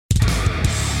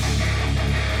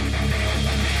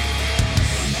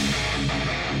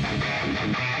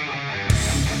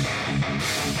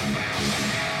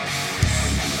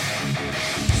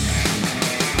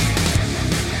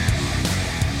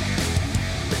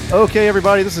Okay,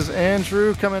 everybody, this is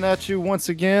Andrew coming at you once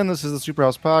again. This is the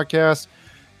Superhouse Podcast,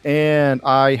 and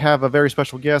I have a very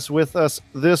special guest with us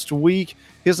this week.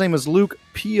 His name is Luke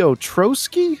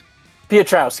PIOTROWSKI?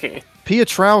 PIOTROWSKI.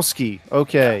 PIOTROWSKI.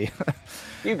 Okay. Yeah.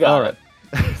 You got it.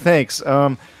 Thanks.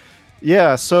 So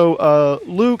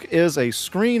Luke is a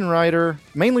screenwriter,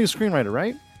 mainly a screenwriter,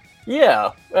 right?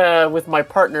 Yeah, with my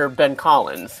partner, Ben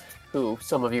Collins, who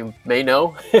some of you may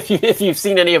know. If you've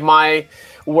seen any of my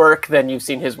work, then you've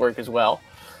seen his work as well.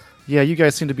 Yeah, you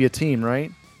guys seem to be a team,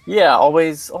 right? Yeah,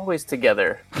 always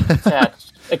together.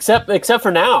 Attached. except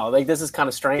for now. Like, this is kind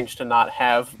of strange to not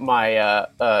have my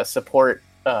support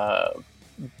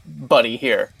buddy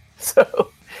here.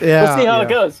 So we'll see how it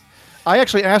goes. I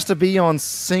actually asked to be on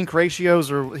Sync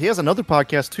Ratios, or he has another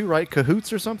podcast too, right?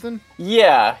 Cahoots or something?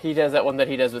 Yeah, he does that one that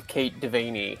he does with Kate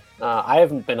Devaney. I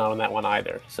haven't been on that one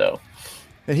either. So,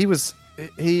 and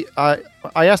I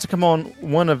asked to come on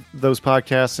one of those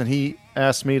podcasts, and he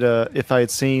asked me if I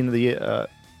had seen the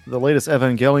latest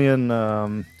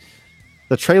Evangelion,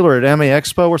 the trailer at MA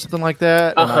Expo or something like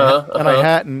that, and I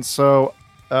hadn't. So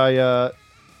I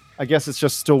guess it's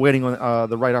just still waiting on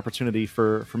the right opportunity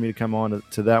for me to come on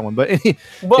to that one. But anyway,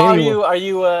 are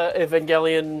you a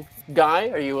Evangelion guy?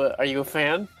 Are you a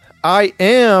fan? I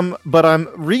am, but I'm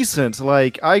recent.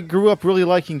 Like, I grew up really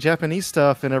liking Japanese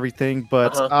stuff and everything,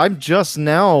 but I'm just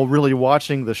now really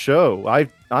watching the show.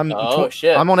 I'm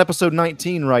on episode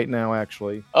 19 right now,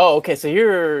 actually. Oh, okay. So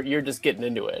you're just getting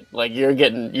into it. Like,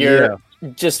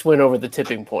 just went over the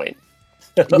tipping point.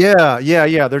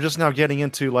 yeah. They're just now getting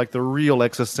into like the real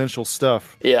existential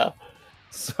stuff. Yeah.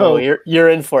 So you're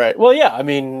in for it. Well, yeah. I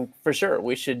mean, for sure,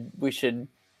 we should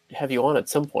have you on at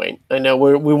some point. I know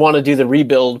we want to do the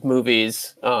rebuild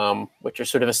movies, which are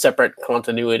sort of a separate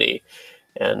continuity,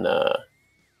 and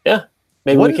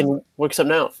maybe we can work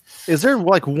something out. Is there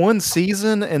like one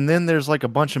season and then there's like a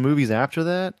bunch of movies after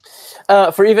that?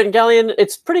 For Evangelion,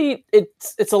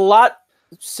 it's a lot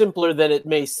simpler than it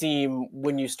may seem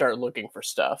when you start looking for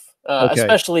stuff,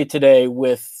 especially today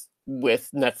with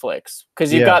Netflix,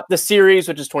 because you've got the series,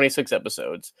 which is 26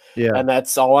 episodes, and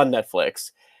that's all on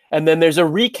Netflix. And then there's a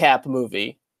recap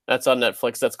movie that's on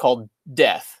Netflix that's called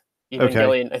Death.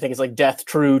 Evangelion, I think it's like Death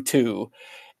True 2.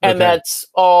 And that's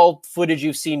all footage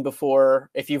you've seen before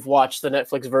if you've watched the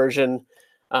Netflix version.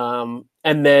 And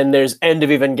then there's End of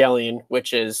Evangelion,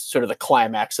 which is sort of the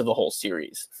climax of the whole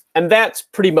series. And that's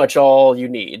pretty much all you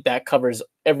need. That covers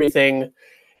everything.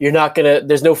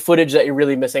 There's no footage that you're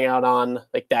really missing out on.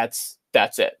 Like, that's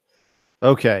it.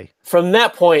 Okay. From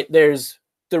that point, there's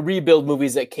the rebuild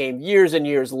movies that came years and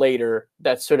years later.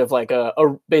 That's sort of like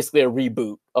basically a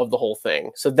reboot of the whole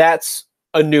thing. So that's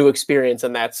a new experience,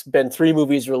 and that's been 3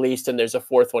 movies released, and there's a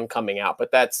 4th one coming out,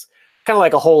 but that's kind of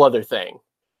like a whole other thing.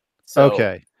 So,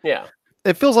 okay. Yeah.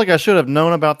 It feels like I should have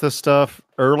known about this stuff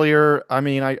earlier. I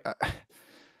mean, I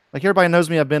like, everybody knows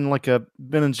me. I've been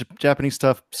in Japanese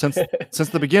stuff since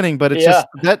the beginning, but it's just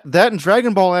that and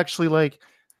Dragon Ball, actually, like,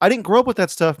 I didn't grow up with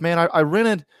that stuff, man. I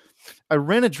rented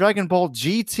Dragon Ball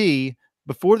GT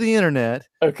before the internet.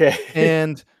 Okay.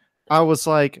 And I was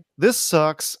like, this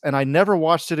sucks. And I never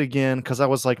watched it again because I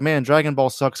was like, man, Dragon Ball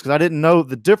sucks, because I didn't know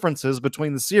the differences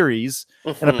between the series.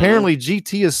 And apparently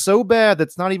GT is so bad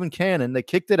that's not even canon. They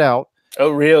kicked it out. Oh,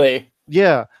 really?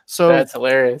 Yeah. So that's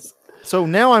hilarious. So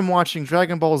now I'm watching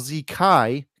Dragon Ball Z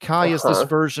Kai. Kai is this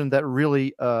version that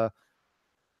really,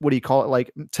 what do you call it?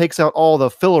 Like, takes out all the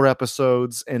filler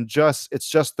episodes and it's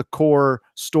just the core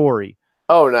story.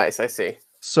 Oh, nice. I see.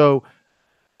 So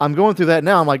I'm going through that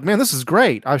now. I'm like, man, this is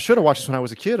great. I should have watched this when I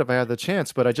was a kid if I had the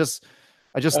chance, but I just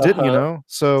didn't,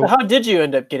 So how did you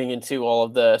end up getting into all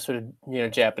of the sort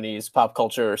of, Japanese pop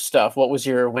culture stuff? What was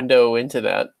your window into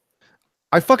that?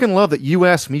 I fucking love that you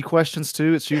ask me questions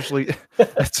too. It's usually,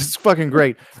 it's just fucking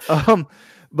great.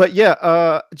 But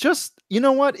yeah, just, you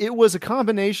know what? It was a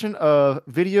combination of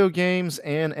video games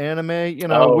and anime.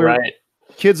 We're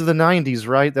kids of the 90s,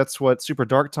 right? That's what Super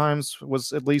Dark Times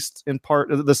was, at least in part.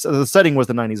 The setting was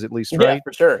the 90s, at least, right? Yeah,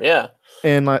 for sure, yeah.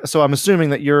 And so I'm assuming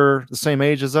that you're the same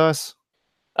age as us?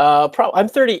 I'm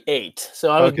 38,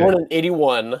 so I was born in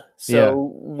 81.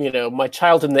 So, my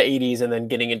childhood in the 80s and then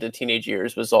getting into teenage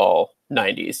years was all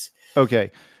 90s.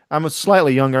 Okay. I'm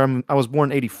slightly younger. I was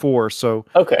born in 84, so...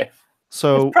 Okay.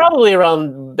 So it's probably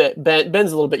around Ben's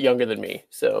a little bit younger than me,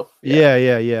 so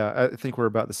yeah. I think we're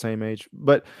about the same age,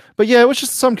 but yeah, it was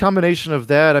just some combination of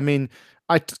that. I mean,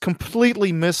 I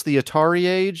completely missed the Atari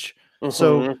age,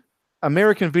 so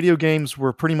American video games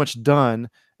were pretty much done,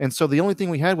 and so the only thing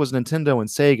we had was Nintendo and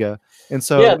Sega. And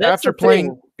so after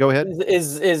playing, go ahead.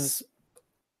 It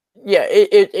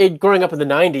growing up in the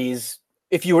 90s,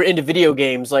 if you were into video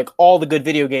games, like all the good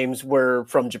video games were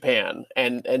from Japan,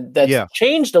 and that's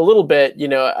changed a little bit. You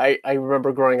know, I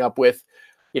remember growing up with,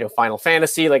 you know, Final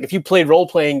Fantasy. Like if you played role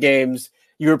playing games,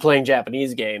 you were playing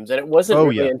Japanese games, and it wasn't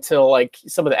really until like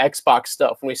some of the Xbox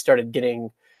stuff when we started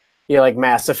getting, you know, like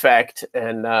Mass Effect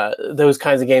and those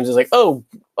kinds of games. Is like, oh,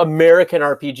 American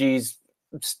RPGs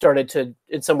started to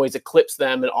in some ways eclipse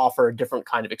them and offer a different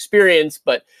kind of experience,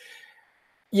 but.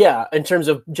 Yeah, in terms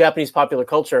of Japanese popular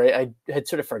culture, I had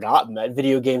sort of forgotten that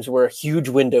video games were a huge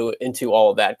window into all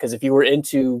of that. Because if you were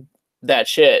into that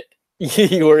shit,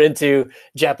 you were into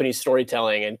Japanese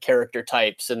storytelling and character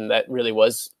types, and that really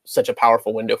was such a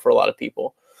powerful window for a lot of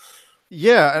people.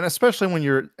 Yeah, and especially when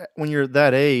you're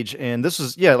that age, and this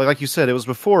is like you said, it was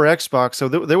before Xbox, so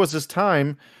there was this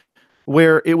time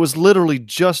where it was literally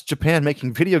just Japan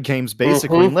making video games,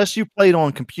 basically, unless you played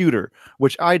on computer,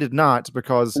 which I did not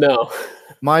because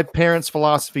my parents'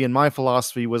 philosophy and my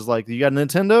philosophy was like, you got a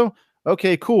Nintendo?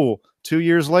 Okay, cool. 2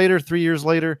 years later, 3 years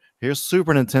later, here's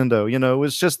Super Nintendo. You know, it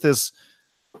was just this.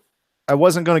 I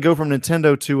wasn't going to go from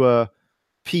Nintendo to a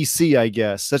PC, I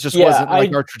guess. That just wasn't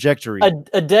like our trajectory.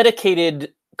 A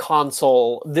dedicated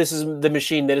console. This is the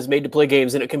machine that is made to play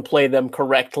games, and it can play them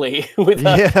correctly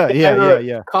without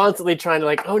constantly trying to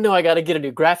like, oh no, I got to get a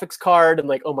new graphics card, and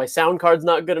like, oh, my sound card's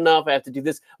not good enough. I have to do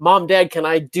this. Mom, Dad, can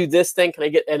I do this thing? Can I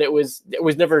get? And it was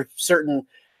never certain.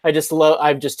 I'm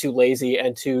just too lazy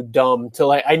and too dumb to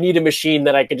like. I need a machine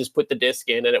that I can just put the disc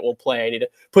in and it will play. I need to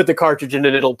put the cartridge in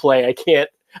and it'll play. I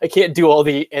can't do all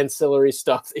the ancillary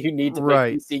stuff that you need to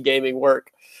make PC gaming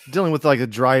work. Dealing with like the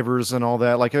drivers and all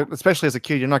that, like especially as a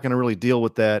kid, you're not going to really deal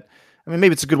with that. I mean,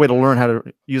 maybe it's a good way to learn how to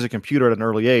use a computer at an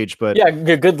early age, but yeah,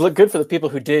 good for the people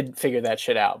who did figure that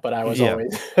shit out. But I was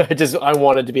always, I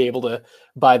wanted to be able to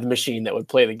buy the machine that would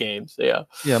play the games. So,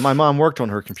 yeah. My mom worked on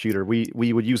her computer. We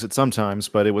would use it sometimes,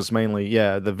 but it was mainly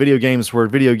the video games were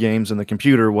video games, and the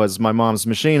computer was my mom's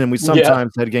machine, and we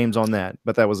sometimes had games on that,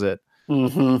 but that was it.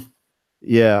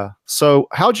 Yeah. So,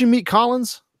 how'd you meet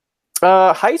Collins?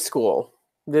 High school.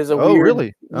 There's a weird,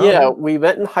 really? We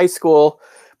met in high school.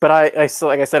 But I still,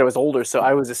 like I said, I was older, so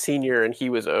I was a senior and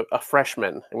he was a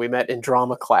freshman, and we met in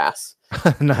drama class.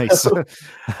 Nice. So,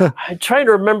 I'm trying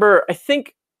to remember. I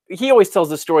think he always tells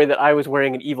the story that I was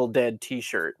wearing an Evil Dead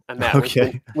T-shirt, and that was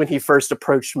when he first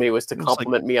approached me was to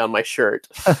compliment me on my shirt.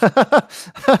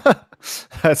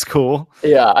 That's cool.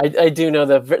 Yeah, I do know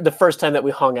the first time that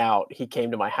we hung out, he came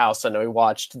to my house, and we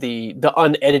watched the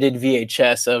unedited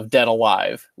VHS of Dead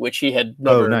Alive, which he had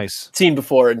never seen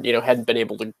before, and hadn't been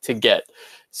able to get.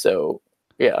 So,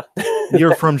 yeah.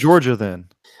 You're from Georgia then?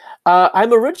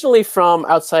 I'm originally from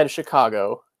outside of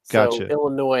Chicago, Gotcha.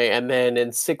 Illinois, and then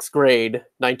in 6th grade,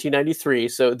 1993,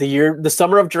 so the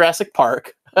summer of Jurassic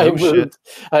Park, I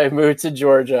moved to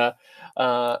Georgia,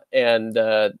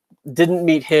 and didn't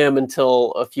meet him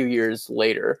until a few years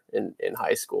later in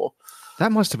high school.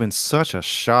 That must have been such a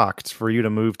shock for you to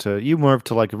move to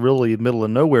like really middle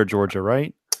of nowhere, Georgia,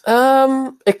 right?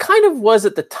 It kind of was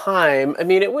at the time. I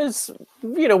mean, it was,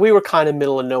 we were kind of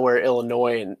middle of nowhere,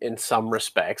 Illinois in some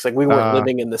respects. Like we weren't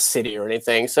living in the city or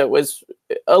anything. So it was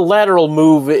a lateral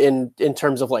move in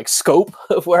terms of like scope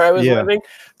of where I was living.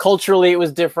 Culturally, it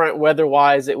was different.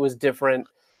 Weather-wise, it was different.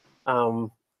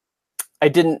 I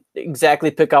didn't exactly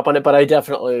pick up on it, but I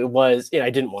definitely was, I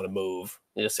didn't want to move.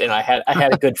 I had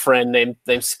a good friend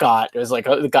named Scott. It was like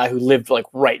the guy who lived like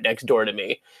right next door to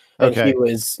me. And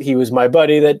he was my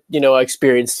buddy that, I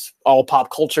experienced all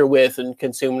pop culture with and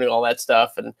consumed all that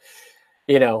stuff. And,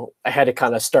 I had to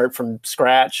kind of start from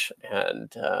scratch.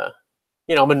 And,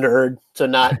 I'm a nerd, so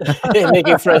not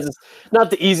making friends is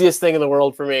not the easiest thing in the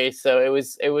world for me. So it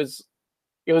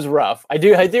was rough. I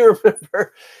do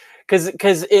remember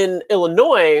because in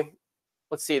Illinois,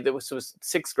 let's see, that was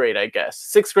 6th grade, I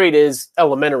guess. 6th grade is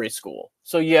elementary school.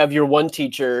 So you have your one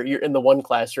teacher, you're in the one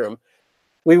classroom.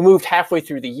 We moved halfway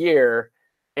through the year,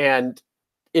 and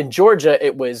in Georgia,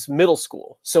 it was middle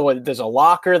school. So there's a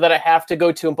locker that I have to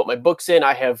go to and put my books in.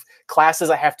 I have classes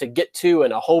I have to get to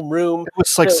and a homeroom. It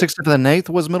was like 6th to the 9th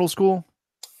was middle school?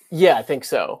 Yeah, I think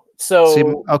so.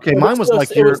 So mine was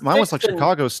like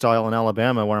Chicago style in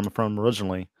Alabama, where I'm from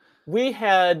originally. We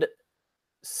had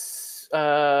 6th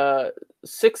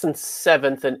and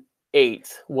 7th and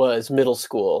 8th was middle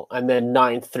school, and then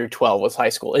 9th through 12 was high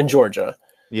school in Georgia.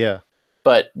 Yeah.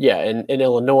 But yeah, in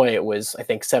Illinois, it was, I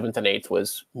think 7th and 8th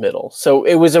was middle. So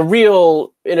it was a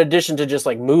real, in addition to just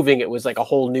like moving, it was like a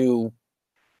whole new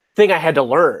thing I had to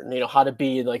learn, how to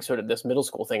be like sort of this middle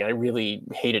school thing. I really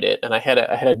hated it. And I had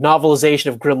a novelization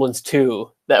of Gremlins 2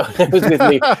 that was with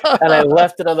me. And I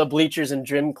left it on the bleachers in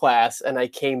gym class. And I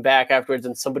came back afterwards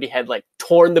and somebody had like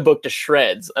torn the book to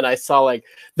shreds. And I saw like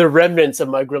the remnants of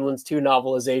my Gremlins 2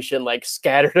 novelization like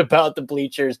scattered about the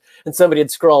bleachers. And somebody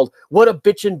had scrawled, "What a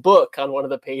bitchin' book" on one of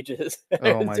the pages.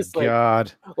 Oh my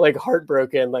God. Like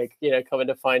heartbroken, like, coming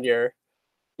to find your,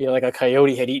 like a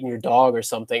coyote had eaten your dog or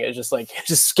something. It's just like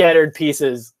just scattered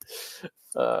pieces.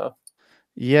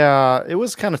 Yeah, it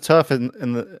was kind of tough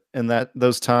in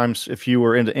those times if you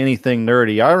were into anything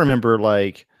nerdy. I remember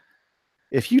like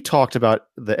if you talked about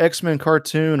the X-Men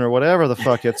cartoon or whatever the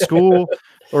fuck at school,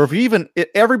 or if you even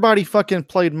everybody fucking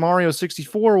played Mario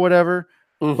 64 or whatever.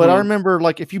 But I remember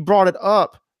like if you brought it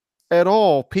up at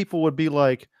all, people would be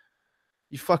like,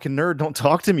 "You fucking nerd, don't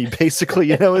talk to me," basically.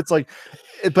 It's like,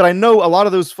 but I know a lot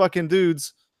of those fucking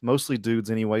dudes, mostly dudes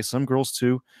anyway, some girls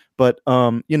too, but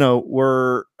they'd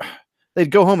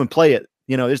go home and play it,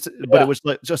 but it was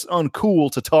like just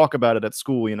uncool to talk about it at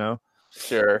school.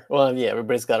 Sure. Well, yeah,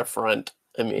 everybody's got a front.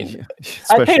 I mean,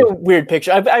 I paint a weird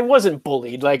picture. I wasn't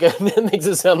bullied. Like that makes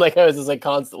it sound like I was just like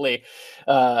constantly,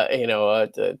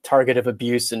 a target of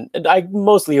abuse, and I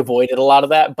mostly avoided a lot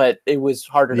of that. But it was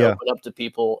harder to open up to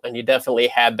people, and you definitely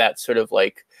had that sort of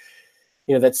like,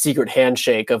 that secret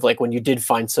handshake of like when you did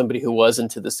find somebody who was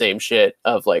into the same shit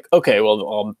of like, okay,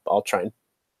 well, I'll try and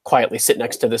quietly sit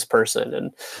next to this person,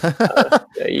 and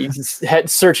you had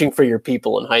searching for your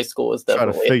people in high school was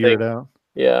definitely try to figure it out.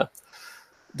 Yeah.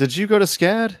 Did you go to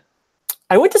SCAD?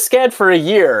 I went to SCAD for a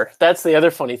year. That's the other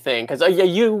funny thing, because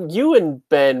you and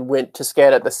Ben went to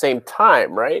SCAD at the same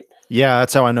time, right? Yeah,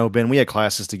 that's how I know Ben. We had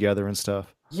classes together and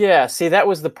stuff. Yeah, see, that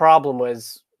was the problem.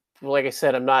 Was like I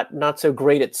said, I'm not so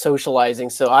great at socializing.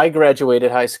 So I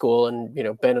graduated high school, and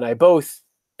Ben and I both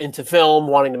into film,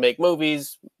 wanting to make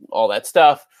movies, all that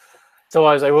stuff. So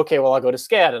I was like, okay, well, I'll go to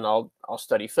SCAD and I'll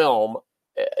study film.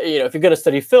 If you're going to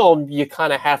study film, you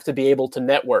kind of have to be able to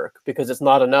network, because it's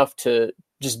not enough to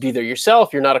just be there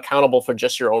yourself. You're not accountable for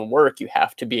just your own work. You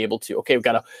have to be able to, okay, we've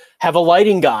got to have a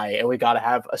lighting guy, and we got to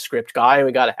have a script guy, and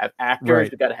we got to have actors,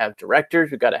 we got to have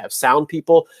directors, we got to have sound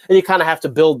people, and you kind of have to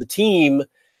build the team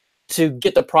to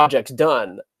get the projects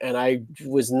done. And I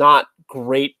was not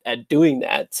great at doing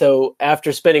that. So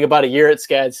after spending about a year at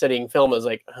SCAD studying film, I was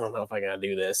like, I don't know if I gotta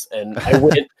do this. And I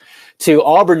went to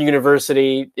Auburn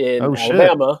University in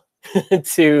Alabama.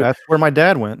 That's where my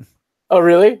dad went. Oh,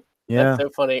 really? Yeah. That's so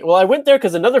funny. Well, I went there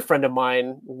because another friend of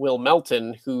mine, Will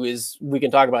Melton, we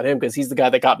can talk about him because he's the guy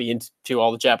that got me into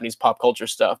all the Japanese pop culture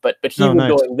stuff. But he was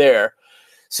going there.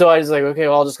 So I was like, okay,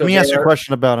 well, I'll just go. Let me ask you a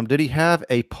question about him. Did he have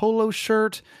a polo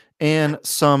shirt and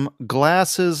some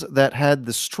glasses that had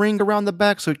the string around the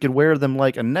back so he could wear them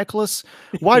like a necklace?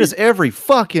 Why does every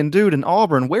fucking dude in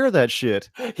Auburn wear that shit?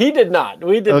 He did not.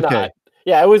 We did not.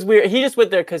 Yeah, it was weird. He just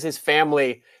went there because his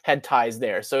family had ties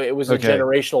there. So it was a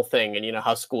generational thing. And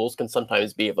how schools can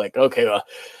sometimes be like, okay, well,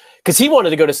 because he wanted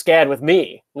to go to SCAD with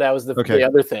me. That was the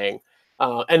other thing.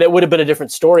 And it would have been a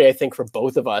different story, I think, for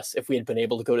both of us if we had been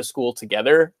able to go to school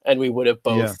together, and we would have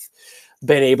both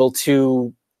been able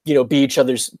to be each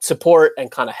other's support and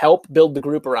kind of help build the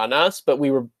group around us. But we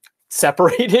were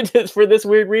separated for this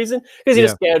weird reason, because he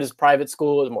was scared his private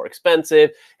school was more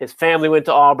expensive. His family went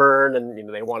to Auburn,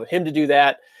 and they wanted him to do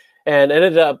that. And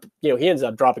ended up, he ended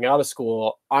up dropping out of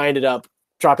school. I ended up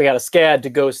dropping out of SCAD to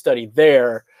go study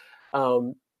there.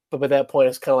 But by that point,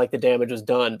 it's kind of like the damage was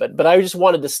done. But I just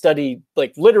wanted to study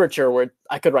like literature where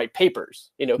I could write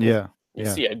papers,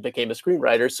 See, I became a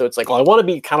screenwriter. So it's like, well, I want to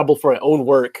be accountable for my own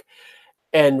work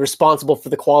and responsible for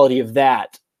the quality of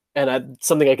that. And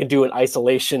something I can do in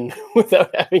isolation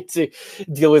without having to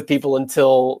deal with people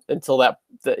until that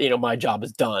my job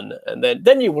is done. And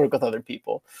then you work with other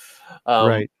people.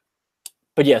 Right.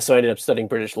 But yeah, so I ended up studying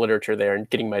British literature there and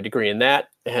getting my degree in that,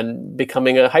 and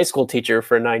becoming a high school teacher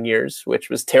for 9 years, which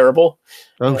was terrible.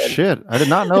 Oh, shit. I did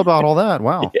not know about all that.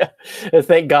 Wow. Yeah. And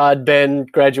thank God Ben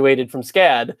graduated from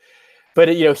SCAD. But,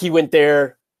 he went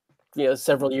there,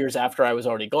 several years after I was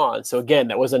already gone. So again,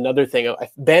 that was another thing.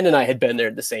 Ben and I had been there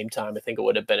at the same time. I think it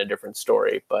would have been a different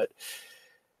story. But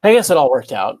I guess it all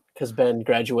worked out because Ben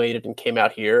graduated and came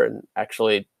out here and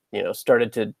actually,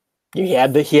 started to, he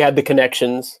had the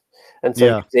connections. And so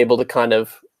he was able to kind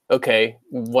of, okay,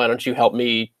 why don't you help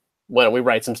me? Why don't we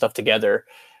write some stuff together?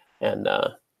 And,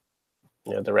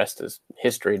 the rest is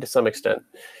history to some extent.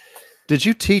 Did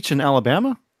you teach in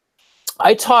Alabama?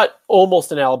 I taught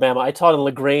almost in Alabama. I taught in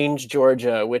LaGrange,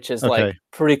 Georgia, which is like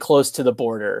pretty close to the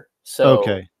border. So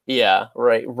yeah,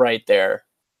 right there.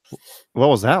 What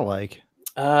was that like?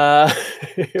 Uh,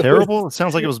 Terrible? It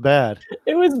sounds like it was bad.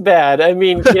 It was bad. I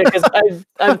mean, you know, because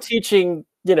I'm teaching,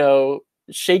 you know,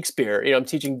 Shakespeare. You know, I'm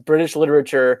teaching British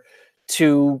literature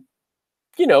to,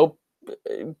 you know,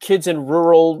 kids in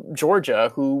rural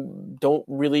Georgia who don't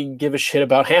really give a shit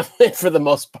about Hamlet for the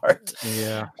most part.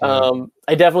 Yeah.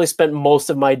 I definitely spent most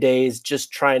of my days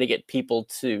just trying to get people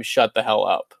to shut the hell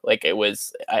up. Like it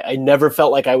was, I never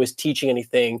felt like I was teaching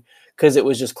anything because it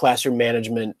was just classroom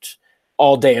management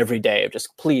all day, every day of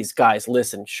just, please, guys,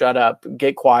 listen, shut up,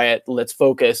 get quiet, let's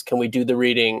focus. Can we do the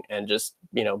reading and just,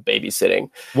 you know,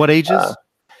 babysitting? What ages?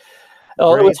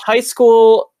 Oh, it was high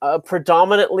school.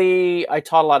 Predominantly, I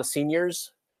taught a lot of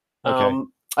seniors. Okay.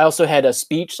 I also had a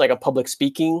speech, like a public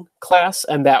speaking class,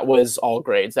 and that was all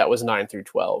grades. That was 9 through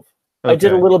 12. Okay. I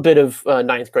did a little bit of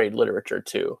ninth grade literature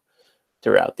too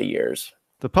throughout the years.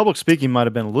 The public speaking might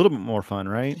have been a little bit more fun,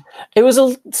 right? It was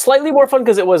slightly more fun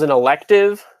because it was an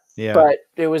elective. Yeah. But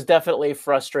it was definitely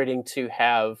frustrating to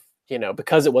have, you know,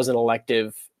 because it was an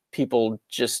elective, people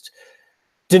just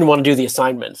didn't want to do the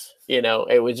assignments. You know,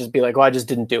 it would just be like, oh, I just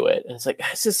didn't do it. And it's like,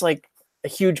 it's just like a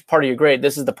huge part of your grade.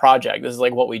 This is the project. This is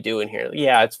like what we do in here.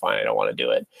 Yeah, it's fine. I don't want to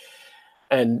do it.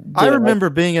 And I remember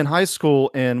being in high school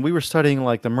and we were studying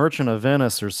like the Merchant of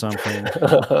Venice or something.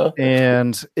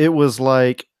 And it was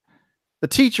like the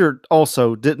teacher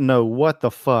also didn't know what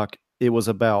the fuck it was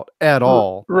about at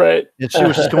all. Right. And she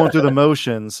was just going through the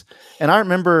motions. And I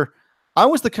remember I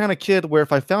was the kind of kid where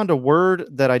if I found a word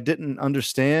that I didn't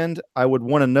understand, I would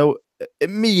want to know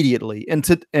immediately.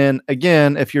 And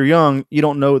again, if you're young, you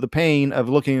don't know the pain of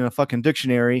looking in a fucking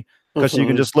dictionary because you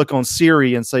can just look on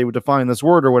Siri and say, define this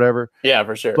word or whatever. Yeah,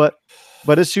 for sure. But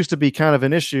this used to be kind of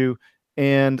an issue.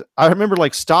 And I remember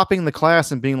like stopping the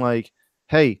class and being like,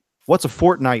 hey, what's a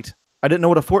fortnight? I didn't know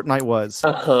what a fortnight was.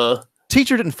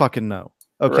 Teacher didn't fucking know.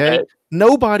 Okay. Right.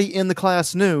 Nobody in the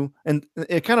class knew. And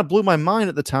it kind of blew my mind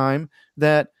at the time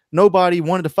that nobody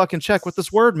wanted to fucking check what this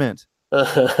word meant.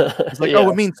 It's like, oh,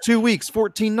 it means 2 weeks,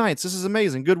 14 nights. This is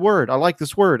amazing. Good word. I like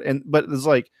this word. But it's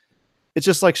like, it's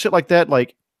just like shit like that.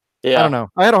 Like, I don't know.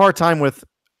 I had a hard time with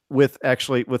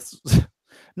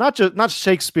not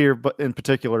Shakespeare, but in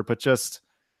particular, but just,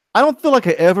 I don't feel like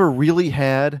I ever really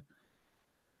had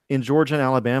in Georgia and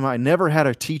Alabama. I never had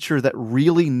a teacher that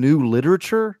really knew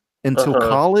literature until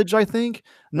college. I think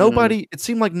it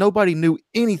seemed like nobody knew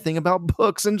anything about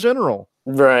books in general.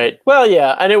 Right. Well,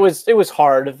 yeah. And it was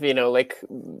hard, you know, like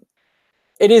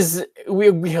it is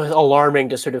alarming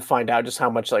to sort of find out just how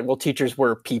much like, well, teachers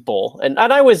were people. And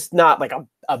I was not like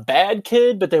a bad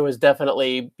kid, but there was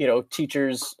definitely, you know,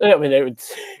 teachers, I mean, it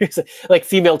was like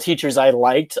female teachers I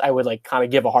liked, I would like kind of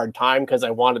give a hard time because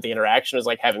I wanted the interaction. It was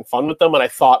like having fun with them. And I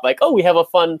thought like, oh, we have a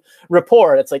fun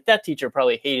rapport. It's like that teacher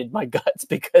probably hated my guts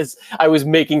because I was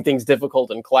making things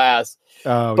difficult in class.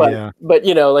 Oh, but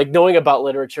you know, like knowing about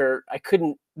literature, I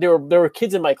couldn't, there were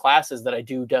kids in my classes that I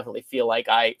do definitely feel like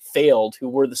I failed, who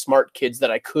were the smart kids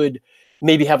that I could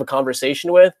maybe have a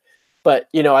conversation with. But,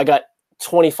 you know, I got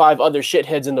 25 other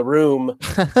shitheads in the room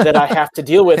that I have to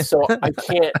deal with. So I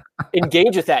can't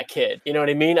engage with that kid. You know what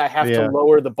I mean? I have to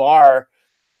lower the bar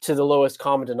to the lowest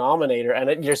common denominator.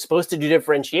 And you're supposed to do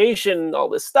differentiation, all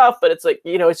this stuff. But it's like,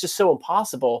 you know, it's just so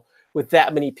impossible with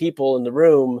that many people in the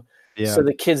room. Yeah. So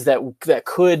the kids that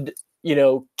could, you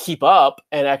know, keep up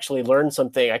and actually learn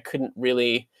something, I couldn't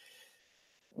really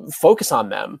focus on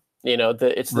them. You know,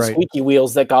 it's the squeaky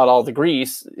wheels that got all the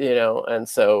grease, you know, and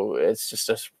so it's just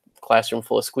a classroom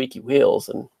full of squeaky wheels,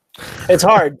 and it's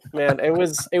hard, man. It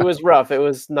was rough. It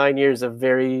was 9 years of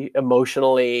very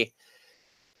emotionally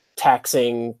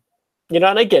taxing, you know,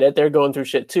 and I get it. They're going through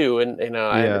shit too. And, you know,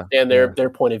 I understand their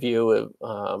point of view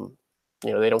of,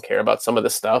 you know, they don't care about some of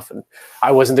this stuff. And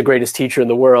I wasn't the greatest teacher in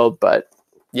the world, but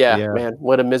man,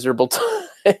 what a miserable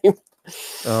time.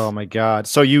 Oh my God.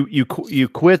 So you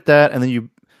quit that, and then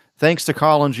thanks to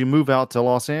college, you move out to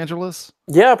Los Angeles?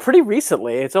 Yeah, pretty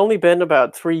recently. It's only been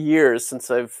about 3 years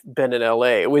since I've been in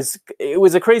LA. It was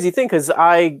a crazy thing because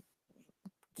I,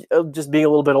 just being a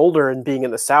little bit older and being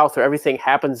in the South where everything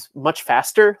happens much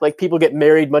faster, like people get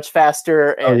married much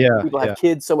faster and people have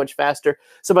kids so much faster.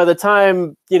 So by the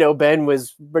time, you know, Ben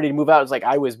was ready to move out, it was like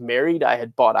I was married. I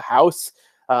had bought a house.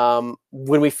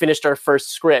 When we finished our first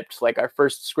script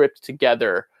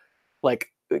together, like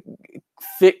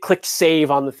clicked save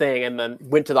on the thing and then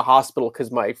went to the hospital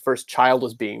because my first child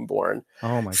was being born.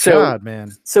 Oh my God,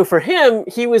 man. So for him,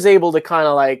 he was able to kind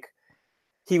of like,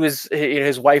 he was, you know,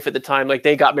 his wife at the time, like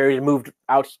they got married and moved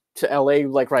out to LA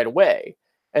like right away.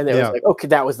 And it was like, okay,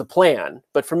 that was the plan.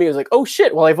 But for me, it was like, oh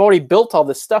shit, well, I've already built all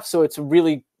this stuff. So it's a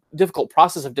really difficult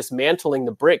process of dismantling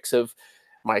the bricks of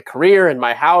my career and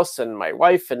my house and my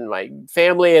wife and my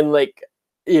family. And like,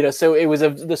 So it was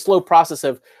the slow process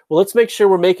of, well, let's make sure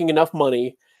we're making enough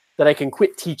money that I can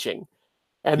quit teaching,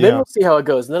 and then we'll see how it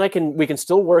goes. And then we can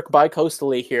still work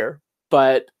bi-coastally here,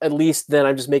 but at least then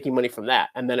I'm just making money from that.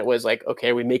 And then it was like, okay,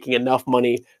 are we making enough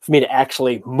money for me to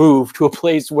actually move to a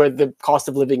place where the cost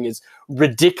of living is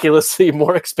ridiculously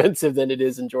more expensive than it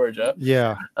is in Georgia?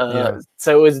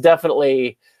 So it was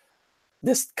definitely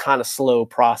this kind of slow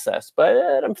process, but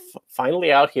I'm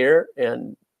finally out here,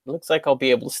 and it looks like I'll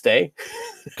be able to stay.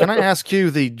 Can I ask you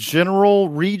the general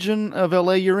region of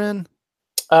LA you're in?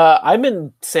 I'm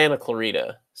in Santa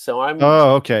Clarita, so I'm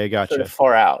okay, gotcha. sort of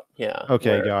far out. Yeah.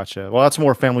 Okay, gotcha. Well, that's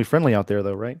more family friendly out there,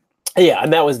 though, right? Yeah,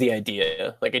 and that was the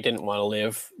idea. Like, I didn't want to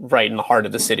live right in the heart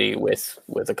of the city with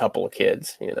a couple of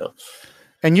kids,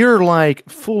 And you're like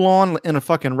full on in a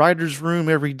fucking writer's room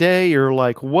every day, or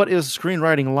like, what is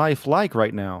screenwriting life like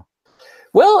right now?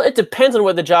 Well, it depends on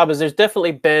what the job is. There's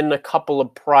definitely been a couple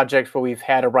of projects where we've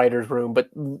had a writer's room, but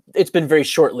it's been very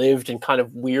short-lived and kind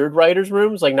of weird writer's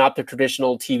rooms, like not the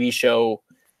traditional TV show,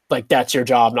 like that's your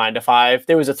job 9 to 5.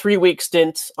 There was a 3-week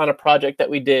stint on a project that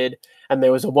we did, and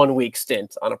there was a 1-week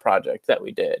stint on a project that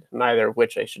we did, neither of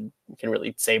which can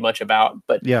really say much about.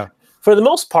 But yeah, for the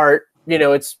most part,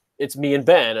 it's me and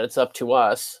Ben, and it's up to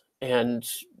us. And,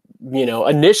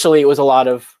 initially it was a lot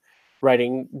of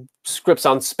writing scripts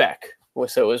on spec.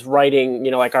 So it was writing,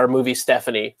 like our movie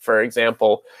Stephanie, for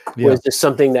example, was just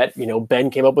something that,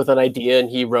 Ben came up with an idea and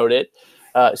he wrote it.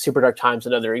 Super Dark Times,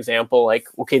 another example, like,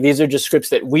 okay, these are just scripts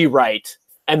that we write.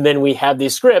 And then we have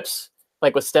these scripts,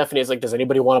 like with Stephanie, it's like, does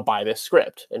anybody want to buy this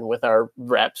script? And with our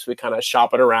reps, we kind of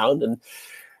shop it around, and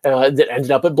that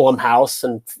ended up at Blumhouse,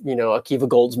 and, Akiva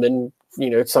Goldsman,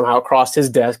 somehow crossed his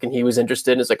desk and he was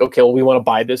interested, and it's like, okay, well, we want to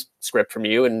buy this script from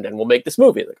you, and we'll make this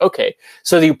movie. Like, okay,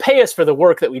 so you pay us for the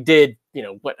work that we did,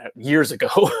 years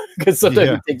ago, because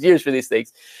sometimes it takes years for these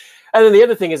things. And then the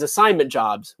other thing is assignment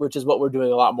jobs, which is what we're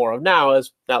doing a lot more of now.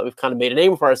 Is now that we've kind of made a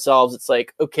name for ourselves, it's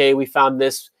like, okay, we found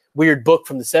this weird book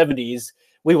from the 70s.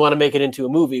 We want to make it into a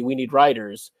movie. We need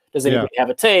writers. Does anybody have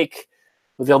a take?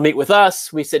 They'll meet with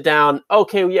us. We sit down.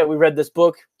 Okay, yeah, we read this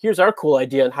book. Here's our cool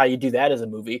idea on how you do that as a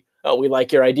movie. Oh, we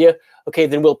like your idea. Okay,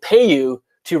 then we'll pay you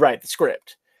to write the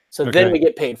script. So then we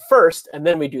get paid first, and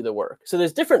then we do the work. So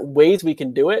there's different ways we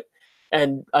can do it.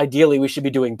 And ideally, we should be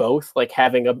doing both, like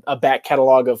having a back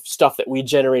catalog of stuff that we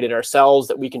generated ourselves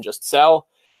that we can just sell.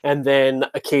 And then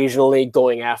occasionally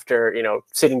going after,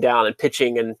 sitting down and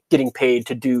pitching and getting paid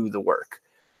to do the work.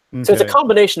 Okay. So it's a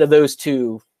combination of those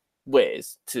two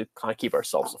ways to kind of keep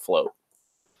ourselves afloat.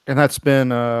 And that's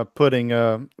been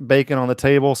putting bacon on the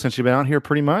table since you've been out here,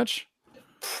 pretty much?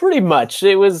 Pretty much.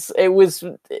 It was, this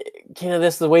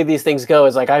is the way these things go,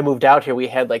 is like, I moved out here, we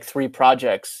had like 3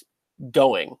 projects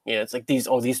going. It's like these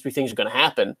 3 things are going to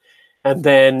happen. And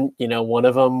then, one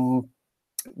of them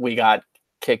we got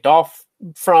kicked off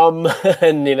from,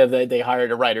 and, they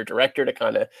hired a writer-director to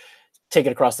kind of take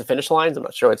it across the finish lines. I'm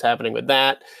not sure what's happening with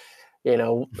that.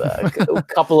 A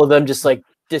couple of them just like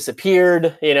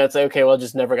disappeared. It's like, okay, well, it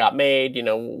just never got made.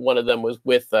 One of them was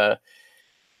with a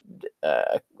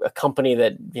company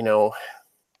that,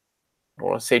 I don't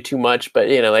want to say too much, but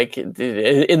like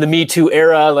in the Me Too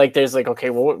era, like there's like, okay,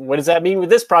 well, what does that mean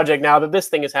with this project now that this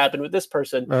thing has happened with this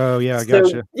person? Oh yeah, I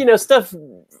gotcha. Stuff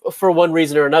for one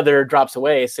reason or another drops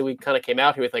away. So we kind of came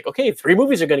out here with like, okay, 3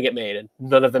 movies are going to get made, and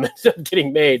none of them ended up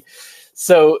getting made.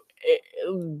 So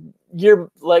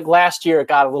last year it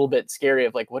got a little bit scary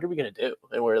of like, what are we going to do?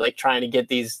 And we're like trying to get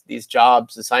these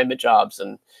jobs, assignment jobs,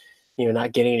 and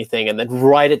not getting anything. And then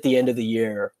right at the end of the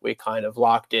year, we kind of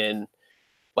locked in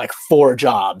like 4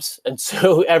 jobs. And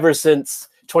so ever since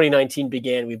 2019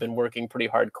 began, we've been working pretty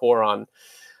hardcore on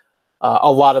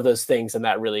a lot of those things, and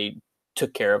that really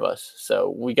took care of us.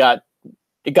 So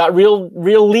it got real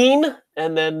lean,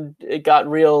 and then it got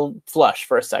real flush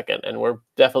for a second. And we're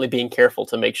definitely being careful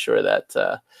to make sure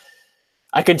that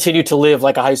I continue to live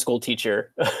like a high school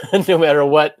teacher, no matter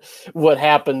what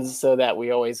happens, so that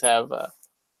we always have a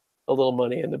little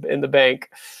money in the bank.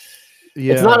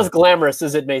 Yeah. It's not as glamorous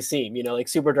as it may seem. Like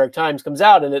Super Dark Times comes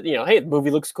out, and hey, the movie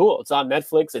looks cool. It's on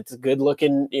Netflix. It's good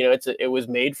looking. It was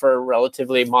made for a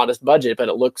relatively modest budget, but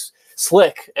it looks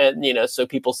slick, and so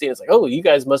people see it, it's like, oh, you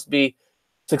guys must be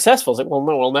successful. It's like, well,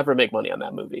 no, we'll never make money on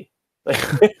that movie.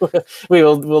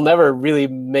 We'll never really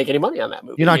make any money on that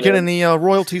movie. You're not getting any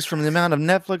royalties from the amount of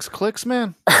Netflix clicks,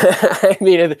 man? I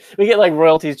mean, we get like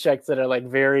royalties checks that are like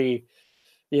very,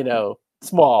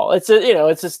 small. It's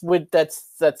it's just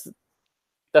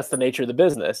that's the nature of the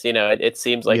business. It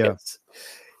seems like it's,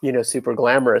 super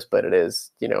glamorous, but it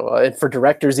is, and for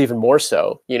directors even more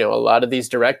so. A lot of these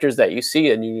directors that you see,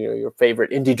 and your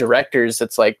favorite indie directors,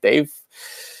 it's like they've,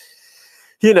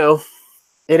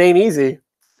 It ain't easy.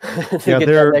 Yeah,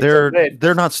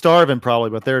 they're not starving probably,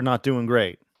 but they're not doing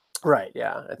great. Right.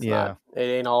 Yeah. It's not. It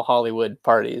ain't all Hollywood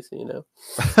parties, you know.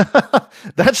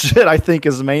 That shit, I think,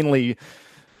 is mainly.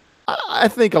 I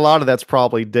think a lot of that's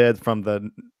probably dead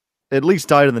from at least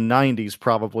died in the 90s,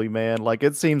 probably, man. Like,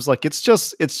 it seems like it's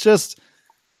the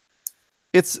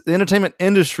entertainment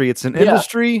industry. It's an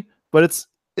industry, but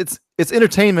it's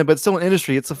entertainment, but it's still an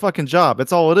industry. It's a fucking job.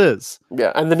 That's all it is.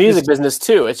 Yeah, and the music business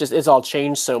too. It's all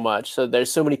changed so much. So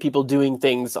there's so many people doing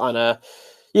things on a,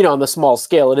 on the small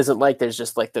scale. It isn't like there's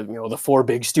just like the 4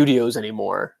 big studios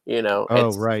anymore.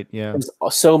 Oh, right, yeah. There's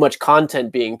so much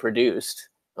content being produced.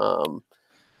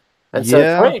 And so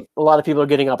it's great. A lot of people are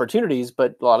getting opportunities,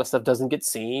 but a lot of stuff doesn't get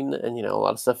seen. And, a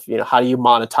lot of stuff, how do you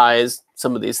monetize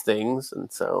some of these things? And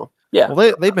so, yeah.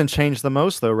 Well, they've been changed the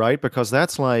most, though, right? Because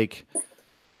that's like,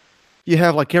 you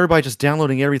have like everybody just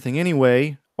downloading everything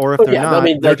anyway. Or if they're not,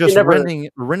 they're just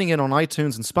renting it on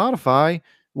iTunes and Spotify,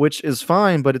 which is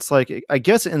fine. But it's like, I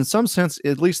guess in some sense,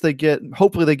 at least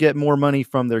hopefully they get more money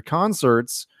from their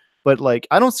concerts. But like,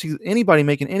 I don't see anybody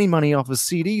making any money off of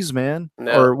CDs, man,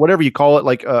 or whatever you call it,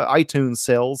 like iTunes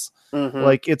sales.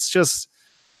 Like, it's just,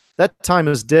 that time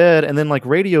is dead. And then like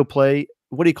radio play,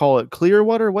 what do you call it?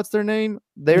 Clearwater? What's their name?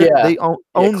 They own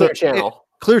Clear Channel.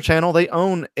 Clear Channel. They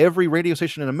own every radio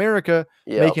station in America,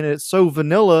 making it so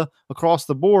vanilla across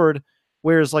the board.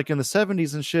 Whereas like in the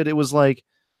 70s and shit, it was like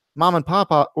mom and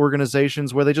pop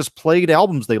organizations where they just played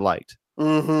albums they liked.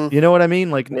 You know what I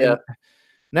mean? Like,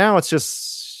 now it's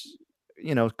just,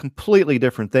 completely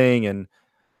different thing. And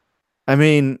I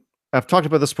mean, I've talked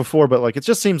about this before, but like, it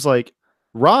just seems like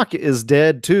rock is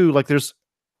dead too. Like, is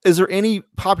there any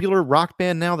popular rock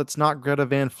band now that's not Greta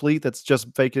Van Fleet that's just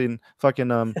fucking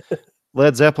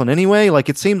Led Zeppelin anyway? Like,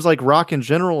 it seems like rock in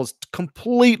general is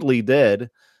completely dead.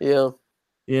 Yeah.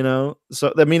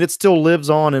 So I mean, it still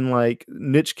lives on in like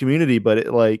niche community, but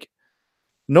it like,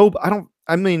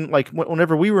 I mean, like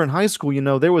whenever we were in high school,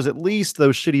 there was at least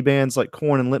those shitty bands like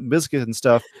Korn and Limp Bizkit and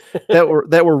stuff that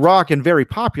were rock and very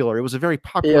popular. It was a very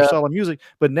popular style of music.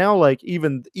 But now, like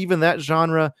even that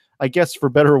genre, I guess for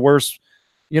better or worse,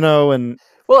 and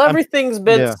everything's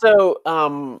been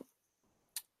so.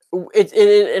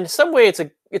 In some way, it's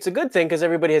a good thing because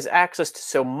everybody has access to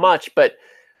so much, but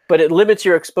it limits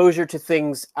your exposure to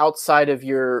things outside of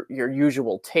your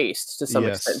usual tastes to some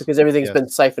extent, because everything's been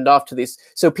siphoned off to these.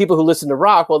 So people who listen to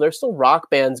rock, well, they're still rock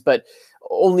bands, but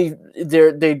only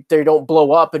they don't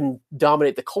blow up and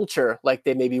dominate the culture like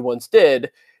they maybe once did.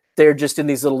 They're just in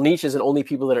these little niches, and only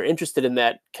people that are interested in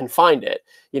that can find it.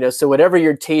 So whatever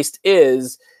your taste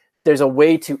is, there's a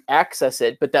way to access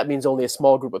it, but that means only a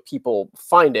small group of people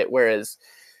find it. Whereas,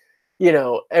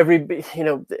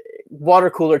 water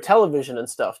cooler television and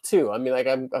stuff too. I mean, like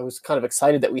I was kind of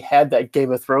excited that we had that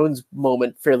Game of Thrones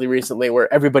moment fairly recently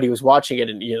where everybody was watching it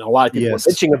and, a lot of people were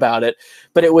bitching about it,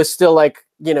 but it was still like,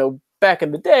 back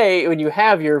in the day when you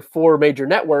have your 4 major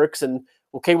networks and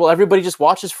okay, well, everybody just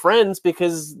watches Friends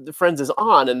because the Friends is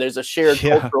on and there's a shared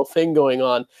cultural thing going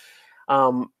on.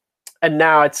 And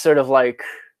now it's sort of like,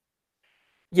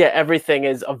 everything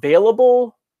is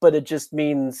available, but it just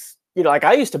means, like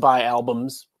I used to buy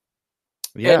albums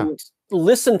and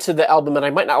listen to the album and I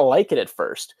might not like it at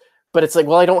first, but it's like,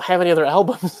 well, I don't have any other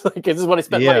albums. Like, this is what I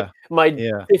spent my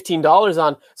 $15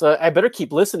 on. So I better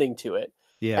keep listening to it.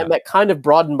 Yeah. And that kind of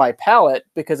broadened my palette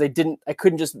because I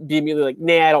couldn't just be immediately like,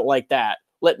 nah, I don't like that.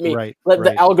 Let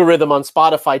the algorithm on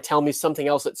Spotify tell me something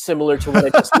else that's similar to what I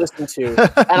just listened to.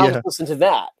 And I'll just listen to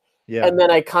that. Yeah. And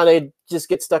then I kind of just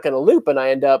get stuck in a loop and I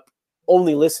end up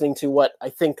only listening to what I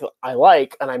think I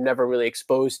like. And I'm never really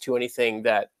exposed to anything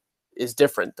that is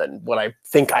different than what I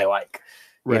think I like.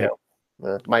 Right.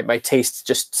 My taste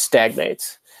just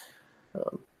stagnates.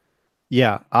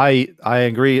 Yeah, I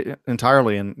agree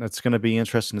entirely. And it's going to be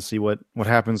interesting to see what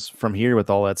happens from here with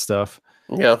all that stuff.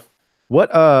 Yeah. What,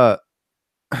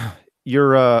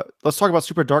 let's talk about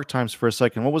Super Dark Times for a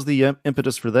second. What was the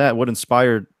impetus for that? What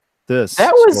inspired this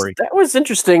story? That was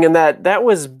interesting, and that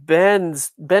was Ben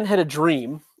had a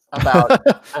dream about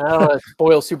I don't want to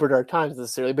spoil Super Dark Times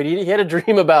necessarily, but he had a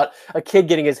dream about a kid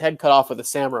getting his head cut off with a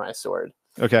samurai sword.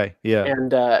 Okay, yeah.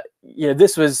 And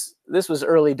this was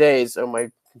early days. Oh,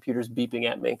 my computer's beeping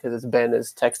at me because Ben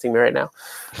is texting me right now.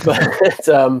 But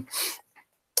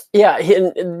we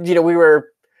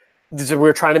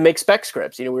were trying to make spec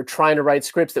scripts. We were trying to write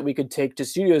scripts that we could take to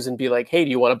studios and be like, hey,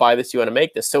 do you want to buy this? Do you want to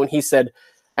make this? So when he said,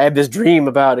 I had this dream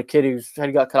about a kid whose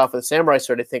head got cut off with a samurai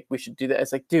sword, I think we should do that.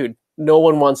 It's like, dude, no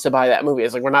one wants to buy that movie.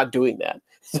 It's like, we're not doing that.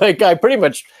 It's like, I pretty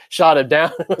much shot it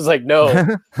down. I was like, no,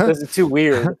 this is too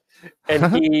weird.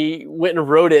 And he went and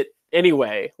wrote it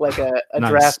anyway, like a Nice.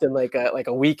 draft in like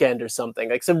a weekend or something,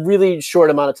 like some really short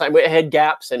amount of time. It had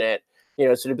gaps in it, you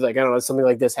know, so to be like, I don't know, something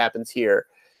like this happens here.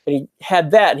 And he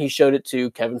had that, and he showed it to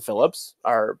Kevin Phillips,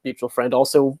 our mutual friend,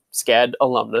 also SCAD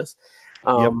alumnus,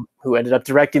 who ended up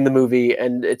directing the movie.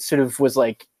 And it sort of was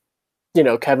like, you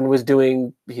know, Kevin was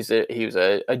doing, he was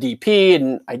a DP,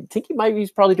 and I think he's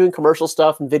probably doing commercial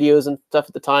stuff and videos and stuff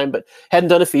at the time, but hadn't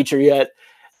done a feature yet.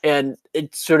 And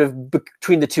it sort of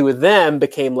between the two of them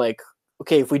became like,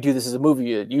 okay, if we do this as a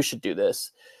movie, you should do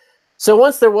this. So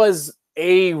once there was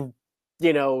a,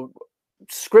 you know,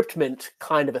 scriptment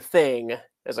kind of a thing, I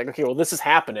was like, okay, well, this is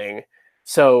happening.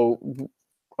 So,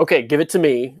 okay, give it to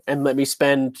me and let me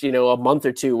spend, you know, a month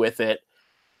or two with it,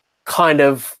 kind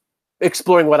of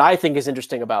exploring what I think is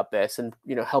interesting about this and,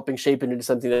 you know, helping shape it into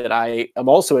something that I am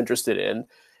also interested in.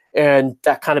 And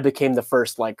that kind of became the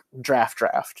first like draft.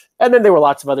 And then there were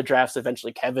lots of other drafts.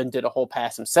 Eventually Kevin did a whole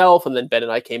pass himself, and then Ben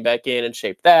and I came back in and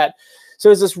shaped that. So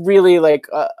it was this really like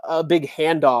a big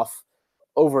handoff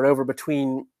over and over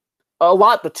between a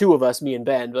lot, the two of us, me and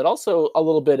Ben, but also a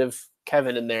little bit of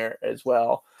Kevin in there as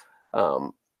well,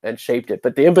 and shaped it.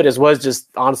 But the impetus was just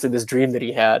honestly this dream that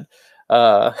he had.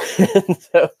 So,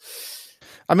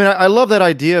 I mean, I love that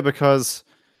idea because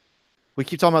we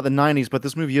keep talking about the 90s, but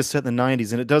this movie is set in the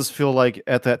 90s, and it does feel like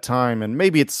at that time, and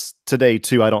maybe it's today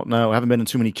too, I don't know. I haven't been in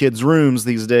too many kids' rooms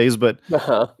these days, but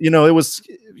you know,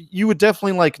 you would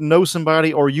definitely like know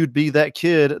somebody, or you'd be that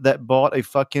kid that bought a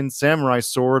fucking samurai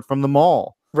sword from the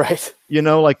mall. Right. You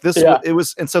know, like this, it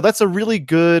was, and so that's a really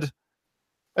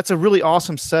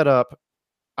awesome setup.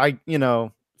 You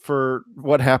know, for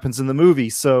what happens in the movie.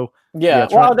 So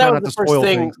well, that was the first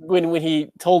thing when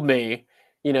he told me,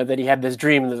 you know, that he had this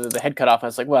dream and the head cut off. I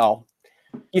was like, well,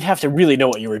 you'd have to really know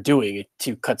what you were doing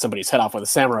to cut somebody's head off with a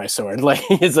samurai sword. Like,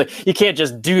 it's like, you can't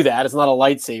just do that. It's not a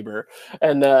lightsaber.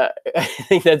 And I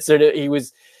think that sort of, he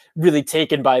was really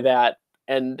taken by that.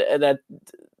 And that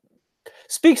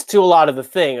speaks to a lot of the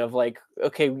thing of like,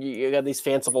 okay, you got these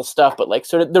fanciful stuff, but like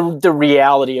sort of the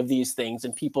reality of these things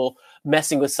and people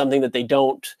messing with something that they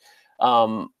don't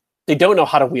know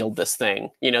how to wield this thing.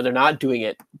 You know, they're not doing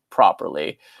it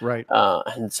properly. Right.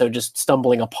 And so just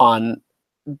stumbling upon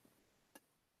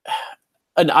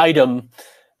an item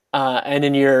and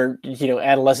in your, you know,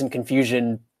 adolescent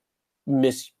confusion,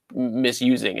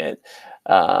 misusing it.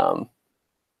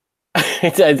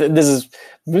 This is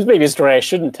maybe a story I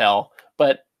shouldn't tell,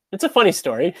 but it's a funny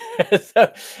story.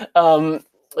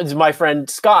 It's my friend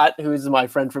Scott, who's my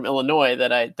friend from Illinois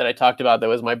that I talked about. That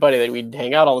was my buddy that we'd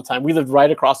hang out all the time. We lived right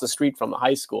across the street from the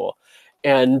high school,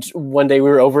 and one day we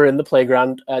were over in the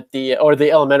playground at the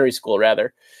elementary school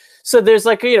rather. So there's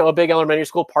like, you know, a big elementary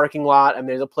school parking lot, and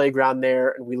there's a playground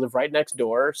there, and we live right next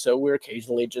door. So we're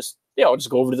occasionally just, you know, just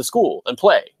go over to the school and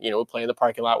play. You know, we play in the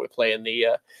parking lot, we play in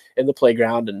the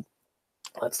playground and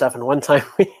all that stuff. And one time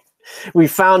we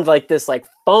found like this like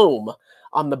foam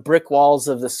on the brick walls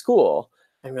of the school.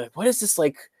 And we're like, what is this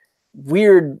like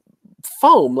weird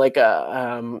foam? Like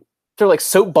they're like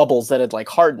soap bubbles that had like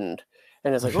hardened.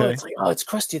 And it's like, okay. It's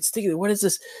crusty, it's sticky. What is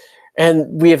this?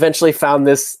 And we eventually found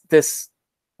we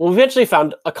eventually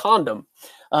found a condom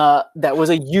that was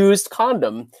a used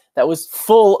condom that was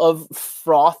full of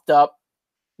frothed up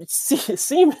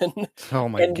semen. Oh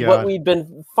my God. And what we'd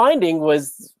been finding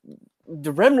was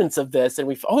the remnants of this,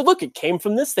 and look, it came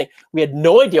from this thing. We had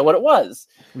no idea what it was.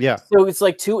 Yeah. So it's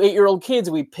like 2 8-year-old kids.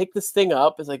 We picked this thing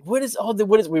up. It's like, what is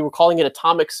we were calling it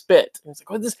atomic spit. And it's like,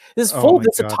 what is this? This is full of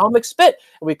this atomic spit.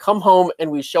 And we come home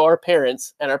and we show our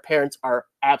parents, and our parents are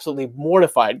absolutely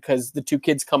mortified because the two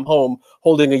kids come home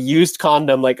holding a used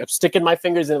condom, like I'm sticking my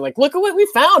fingers in it, like, look at what we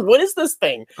found. What is this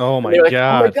thing? Oh my like,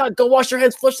 God. Oh my God, go wash your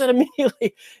hands, flush that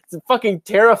immediately. It's fucking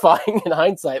terrifying in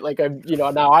hindsight. Like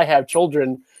now I have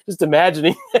children, just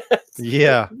imagining that.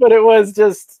 Yeah. But it was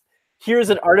just,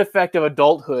 here's an artifact of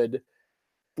adulthood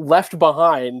left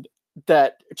behind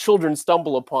that children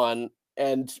stumble upon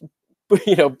and,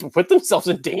 you know, put themselves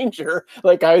in danger.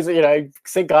 Like I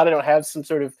thank God I don't have some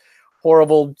sort of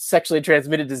horrible sexually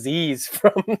transmitted disease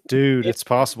from. Dude, it's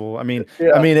possible. I mean,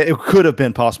 it could have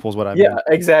been possible is what I mean. Yeah,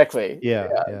 exactly. Yeah.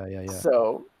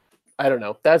 So I don't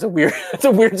know. That's a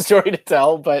weird story to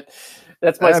tell, but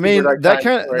that's my. I mean, that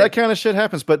kind of shit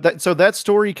happens. But that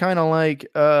story kind of like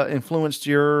influenced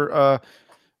your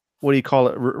what do you call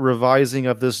it? Revising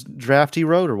of this draft he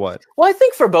wrote, or what? Well, I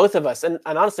think for both of us, and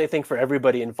honestly, I think for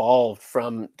everybody involved,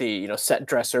 from the set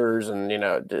dressers and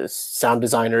the sound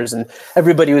designers, and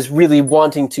everybody was really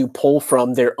wanting to pull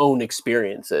from their own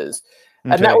experiences,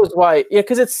 and that was why,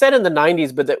 because it's set in the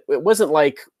 '90s, but it wasn't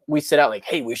like we set out like,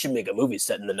 hey, we should make a movie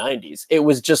set in the '90s. It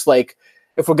was just like,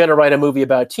 if we're going to write a movie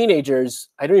about teenagers,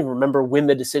 I don't even remember when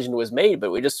the decision was made,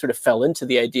 but we just sort of fell into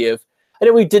the idea of, I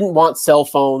know we didn't want cell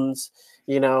phones,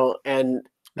 and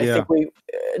I think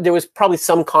there was probably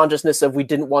some consciousness of we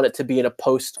didn't want it to be in a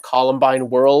post-Columbine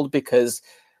world, because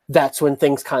that's when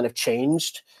things kind of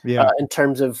changed in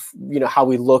terms of, how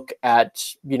we look at,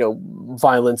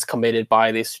 violence committed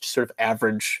by these sort of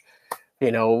average,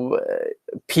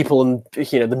 people in,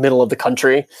 the middle of the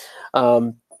country.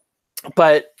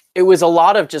 But it was a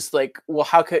lot of just like, well,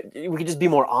 how could we just be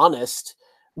more honest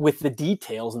with the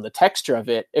details and the texture of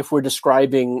it if we're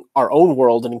describing our own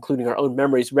world and including our own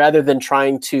memories, rather than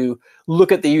trying to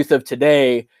look at the youth of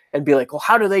today and be like, well,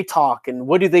 how do they talk and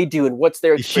what do they do and what's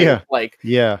their experience like?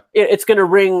 It's going to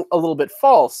ring a little bit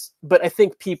false. But I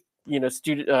think people,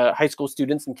 high school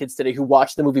students and kids today who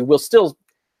watch the movie will still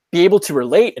be able to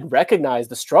relate and recognize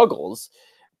the struggles.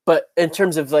 But in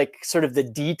terms of like sort of the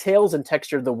details and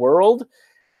texture of the world,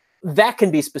 that can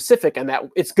be specific, and that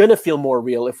it's going to feel more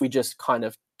real if we just kind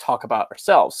of talk about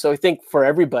ourselves. So I think for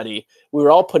everybody, we were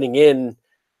all putting in,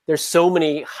 there's so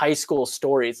many high school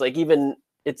stories, like even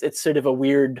it's sort of a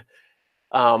weird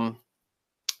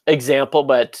example,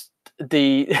 but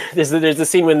there's a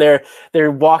scene when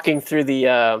they're walking through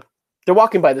they're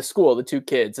walking by the school, the two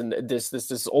kids, and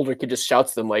this older kid just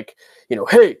shouts to them like,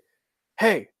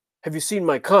 hey, have you seen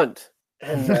my cunt?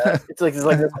 And it's like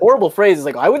this horrible phrase. It's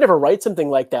like, I would never write something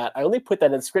like that. I only put that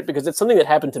in the script because it's something that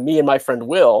happened to me and my friend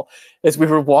Will, as we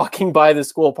were walking by the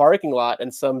school parking lot,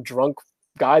 and some drunk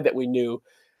guy that we knew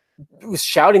was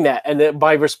shouting that. And then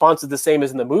my response is the same as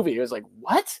in the movie. It was like,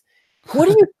 what are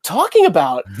you talking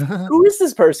about? Who is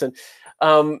this person?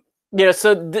 So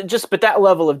but that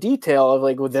level of detail of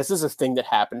like, well, this is a thing that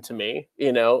happened to me,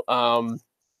 I'm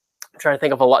trying to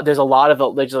think of a lot. There's a lot of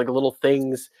like little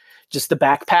things. Just the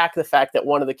backpack, the fact that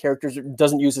one of the characters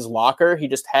doesn't use his locker. He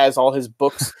just has all his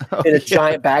books in a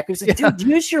giant backpack. He's like, dude,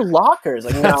 use your lockers.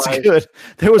 Like, that's good.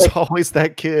 There was always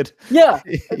that kid. Yeah.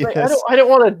 Like, I don't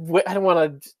want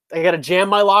to, I got to jam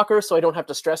my locker so I don't have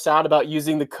to stress out about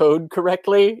using the code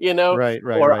correctly, Right.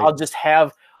 Or I'll just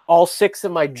have all 6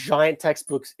 of my giant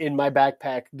textbooks in my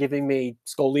backpack giving me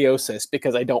scoliosis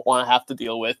because I don't want to have to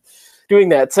deal with doing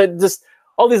that. So just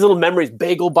all these little memories,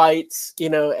 bagel bites,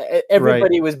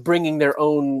 everybody was bringing their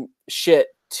own shit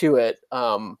to it.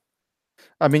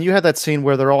 I mean, you had that scene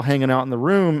where they're all hanging out in the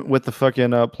room with the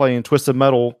fucking playing Twisted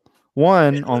Metal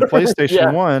 1 on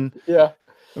PlayStation 1. Yeah.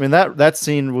 I mean, that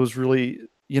scene was really,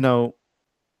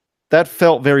 that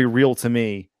felt very real to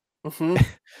me. Mm-hmm.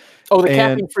 Oh, the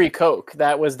caffeine-free Coke.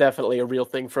 That was definitely a real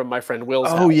thing from my friend Will's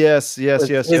house. Oh, yes.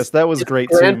 That was great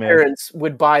too, man. Grandparents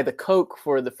would buy the Coke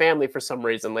for the family for some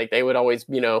reason. Like, they would always,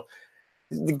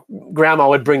 grandma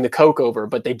would bring the Coke over,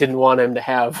 but they didn't want him to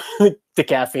have the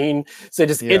caffeine. So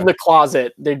just in the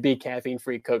closet, there'd be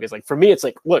caffeine-free Coke. It's like, for me, it's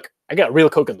like, look, I got real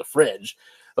Coke in the fridge.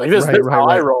 Like, this is how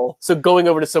I roll. So going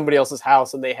over to somebody else's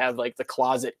house and they have like the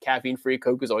closet caffeine-free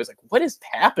Coke is always like, what is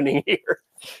happening here?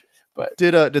 But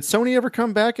did Sony ever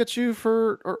come back at you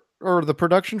for or the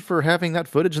production for having that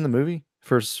footage in the movie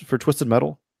for Twisted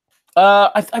Metal?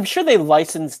 I'm sure they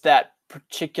licensed that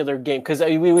particular game because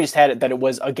we just had it that it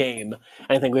was a game.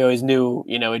 I think we always knew,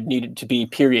 it needed to be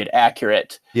period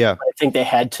accurate. Yeah, I think they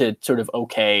had to sort of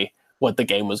okay what the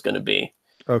game was going to be.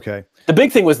 Okay. The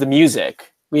big thing was the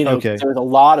music. Okay. There was a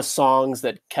lot of songs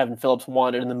that Kevin Phillips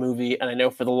wanted in the movie, and I know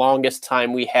for the longest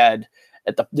time we had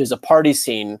there's a party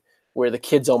scene where the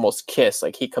kids almost kiss.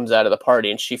 Like, he comes out of the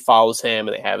party and she follows him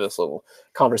and they have this little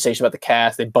conversation about the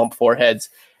cast. They bump foreheads.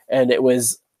 And it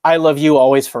was I Love You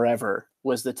Always Forever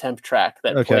was the temp track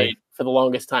that played for the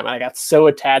longest time. And I got so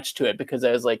attached to it because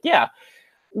I was like, yeah,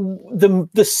 the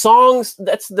songs,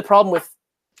 that's the problem with,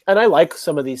 and I like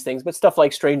some of these things, but stuff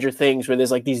like Stranger Things where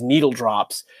there's like these needle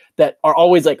drops that are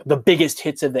always like the biggest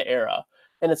hits of the era.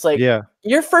 And it's like,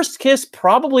 your first kiss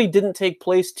probably didn't take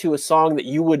place to a song that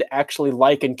you would actually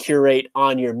like and curate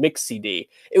on your mix CD.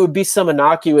 It would be some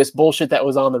innocuous bullshit that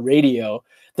was on the radio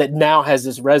that now has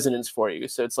this resonance for you.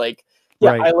 So it's like,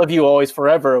 I Love You Always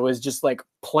Forever was just like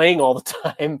playing all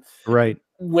the time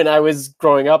when I was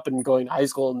growing up and going to high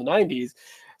school in the 90s.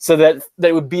 So that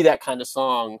would be that kind of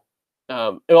song.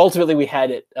 And ultimately we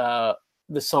had it,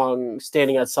 the song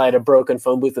Standing Outside a Broken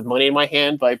Phone Booth with Money in My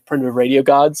Hand by Primitive Radio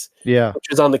Gods, which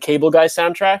was on the Cable Guy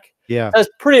soundtrack. I was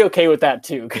pretty okay with that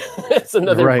too. It's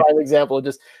another prime example of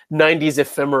just 90s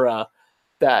ephemera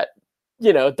that,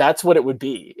 that's what it would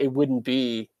be. It wouldn't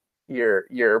be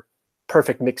your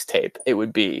perfect mixtape. It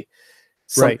would be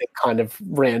something kind of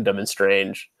random and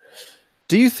strange.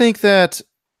 Do you think that,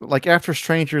 like, after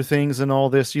Stranger Things and all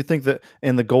this, you think that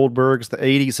in the Goldbergs, the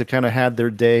 80s have kind of had their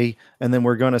day, and then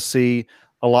we're going to see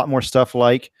a lot more stuff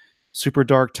like super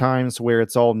dark times where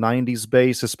it's all 90s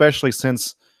based, especially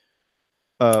since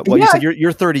well, you said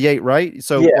you're 38, right?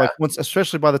 So like once,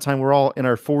 especially by the time we're all in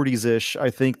our 40s ish, I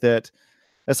think that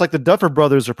it's like the Duffer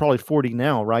Brothers are probably 40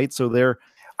 now, right? So they're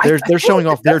showing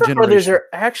off their generation. Brothers are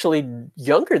actually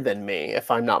younger than me, if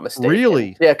I'm not mistaken.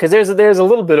 Really? Yeah, because there's a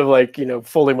little bit of like, you know,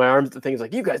 folding my arms to things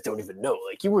like, you guys don't even know,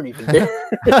 like you weren't even there.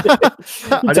 I did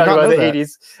not know the that.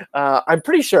 80s. I'm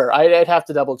pretty sure. I'd have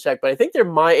to double check, but I think they're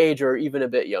my age or even a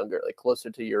bit younger, like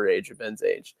closer to your age or Ben's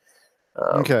age.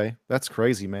 Okay, that's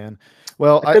crazy, man.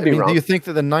 Well, I mean, do you think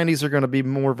that the 90s are going to be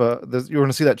more of you're going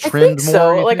to see that trend more?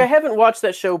 So, like, I haven't watched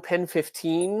that show Pen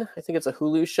 15. I think it's a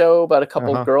Hulu show about a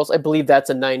couple of girls. I believe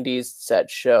that's a 90s set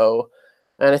show.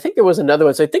 And I think there was another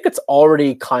one. So I think it's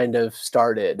already kind of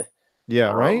started.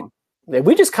 Yeah, right?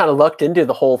 We just kind of lucked into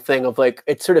the whole thing of like,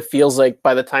 it sort of feels like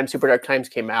by the time Super Dark Times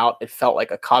came out, it felt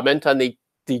like a comment on the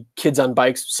kids on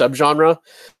bikes subgenre.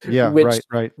 Yeah, which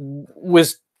right.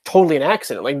 was totally an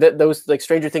accident. Like those, like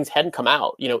Stranger Things hadn't come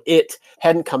out, you know, it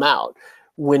hadn't come out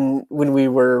when we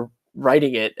were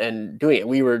writing it and doing it.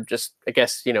 We were just, I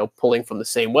guess, you know, pulling from the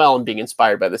same well and being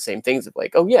inspired by the same things of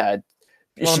like, oh yeah.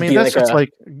 Well, I mean, that's just like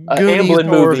Goonies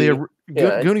or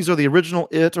Goonies or the original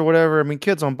It or whatever. I mean,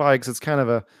 kids on bikes, it's kind of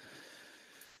a,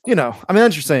 you know, I mean,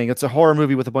 as you're saying, it's a horror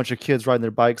movie with a bunch of kids riding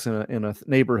their bikes in a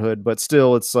neighborhood, but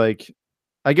still it's like,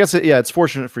 I guess it's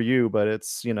fortunate for you, but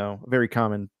it's, you know, a very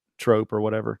common trope or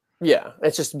whatever. Yeah,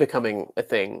 it's just becoming a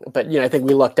thing. But, you know, I think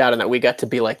we lucked out in that we got to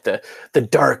be like the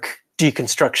dark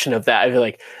deconstruction of that. I feel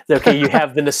like, okay, you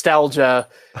have the nostalgia,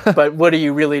 but what are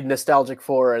you really nostalgic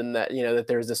for? And that, you know, that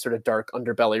there's this sort of dark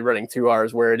underbelly running through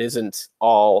ours where it isn't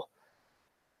all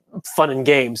fun and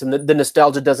games. And the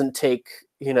nostalgia doesn't take,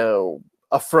 you know,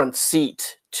 a front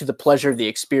seat to the pleasure of the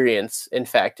experience. In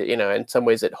fact, you know, in some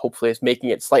ways it hopefully is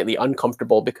making it slightly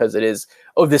uncomfortable because it is,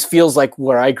 oh, this feels like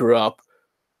where I grew up.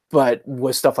 But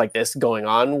with stuff like this going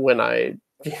on when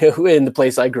in the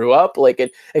place I grew up, like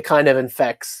it kind of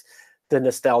infects the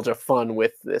nostalgia fun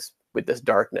with this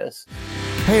darkness.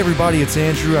 Hey everybody, it's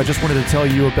Andrew. I just wanted to tell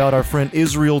you about our friend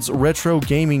Israel's retro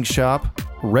gaming shop,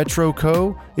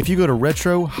 RetroCo. If you go to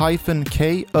retro-ko.com,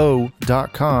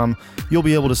 you'll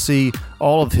be able to see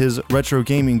all of his retro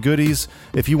gaming goodies.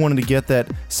 If you wanted to get that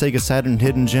Sega Saturn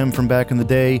hidden gem from back in the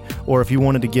day, or if you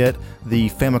wanted to get the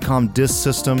Famicom disk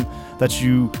system that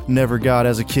you never got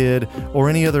as a kid, or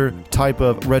any other type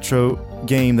of retro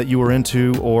game that you were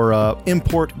into, or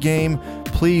import game,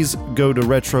 please go to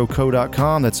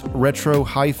retroco.com. That's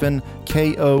retro-ko.com.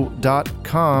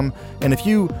 And if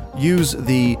you use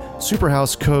the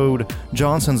Superhouse code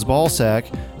Johnson's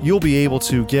Ballsack, you'll be able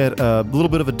to get a little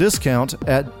bit of a discount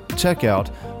at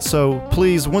checkout. So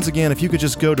please, once again, if you could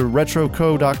just go to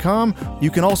retroco.com. You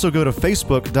can also go to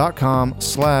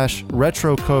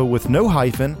facebook.com/retroco with no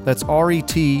hyphen. That's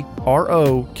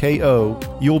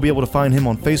RETROKO. You'll be able to find him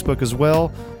on Facebook as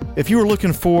well. If you were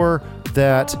looking for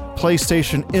that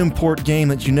PlayStation import game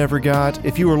that you never got,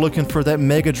 if you were looking for that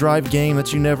Mega Drive game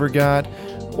that you never got,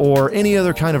 or any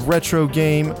other kind of retro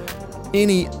game,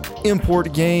 any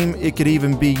import game, it could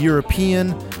even be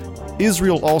European,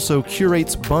 Israel also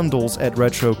curates bundles at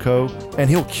RetroCo, and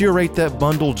he'll curate that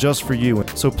bundle just for you.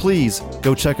 So please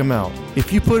go check him out.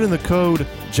 If you put in the code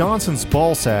Johnson's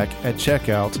Ballsack at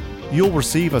checkout, you'll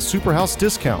receive a Superhouse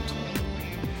discount.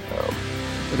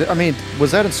 I mean,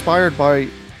 was that inspired by?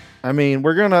 I mean,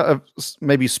 we're gonna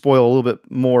maybe spoil a little bit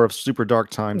more of Super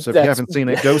Dark Times. So if you haven't seen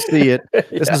it, go see it.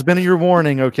 This has been your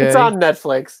warning, okay? It's on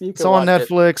Netflix. It's on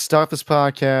Netflix. Stop this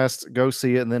podcast, go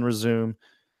see it, and then resume.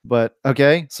 But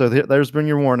okay, so there's been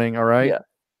your warning. All right. Yeah.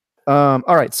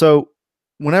 All right. So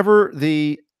whenever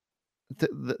the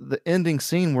ending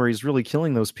scene where he's really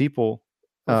killing those people,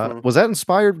 was that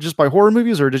inspired just by horror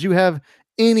movies, or did you have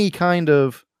any kind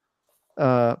of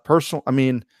personal? I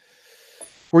mean,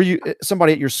 were you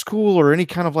somebody at your school or any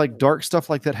kind of like dark stuff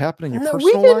like that happen in your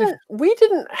personal life? We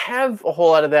didn't have a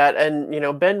whole lot of that. And, you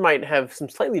know, Ben might have some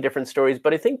slightly different stories,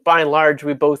 but I think by and large,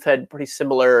 we both had pretty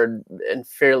similar and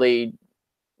fairly,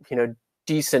 you know,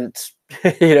 decent,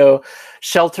 you know,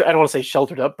 shelter. I don't want to say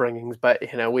sheltered upbringings, but,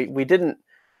 you know, we didn't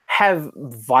have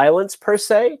violence per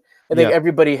se. I think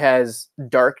everybody has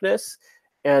darkness.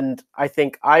 And I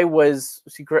think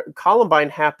Columbine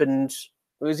happened.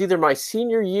 It was either my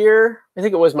senior year. I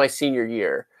think it was my senior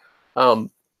year,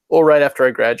 or right after I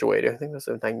graduated. I think it was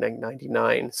in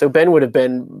 1999. So Ben would have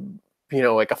been, you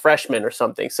know, like a freshman or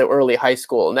something. So early high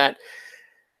school, and that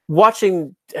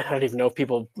watching. I don't even know if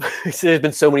people. There's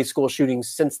been so many school shootings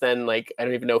since then. Like I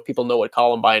don't even know if people know what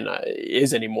Columbine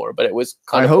is anymore. But it was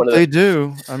I hope they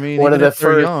do. I mean, one of the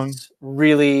first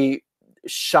really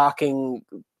shocking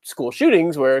school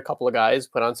shootings where a couple of guys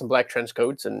put on some black trench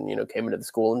coats and, you know, came into the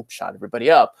school and shot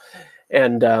everybody up.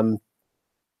 And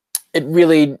it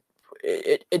really,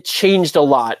 it changed a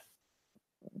lot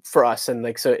for us. And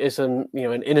like, so it's an, you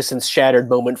know, an innocence shattered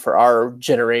moment for our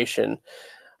generation.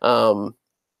 And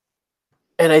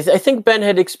I think Ben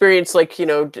had experienced, like, you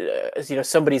know,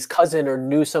 somebody's cousin or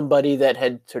knew somebody that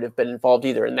had sort of been involved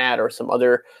either in that or some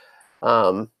other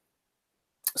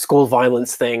school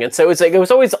violence thing. And so it's like, it was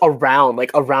always around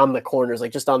the corners,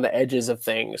 like just on the edges of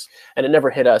things. And it never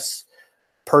hit us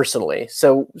personally.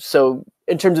 So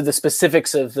in terms of the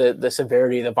specifics of the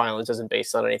severity of the violence isn't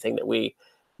based on anything that we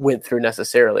went through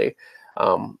necessarily.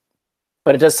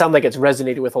 But it does sound like it's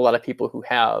resonated with a lot of people who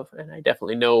have, and I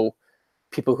definitely know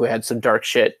people who had some dark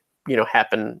shit, you know,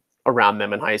 happen around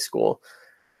them in high school.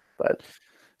 But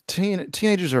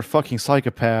teenagers are fucking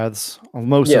psychopaths,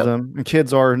 most of them, and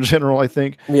kids are in general, I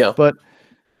think. Yeah. But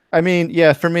I mean,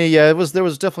 yeah, for me, yeah, there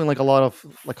was definitely like a lot of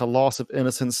like a loss of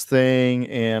innocence thing,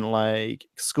 and like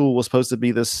school was supposed to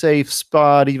be the safe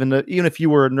spot, even if you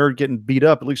were a nerd getting beat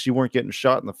up, at least you weren't getting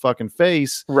shot in the fucking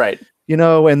face, right? You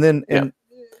know, and then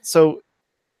so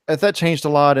that changed a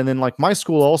lot, and then like my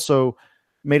school also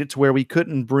made it to where we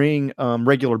couldn't bring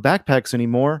regular backpacks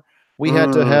anymore. We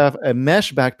had to have a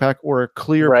mesh backpack or a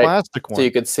clear plastic one, so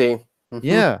you could see.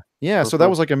 Yeah. So that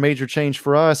was like a major change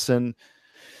for us, and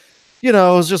you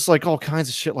know, it was just like all kinds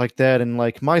of shit like that. And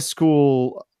like my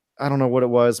school, I don't know what it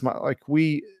was. To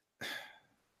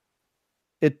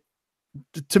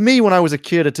me, when I was a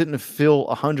kid, it didn't feel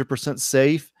 100%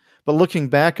 safe. But looking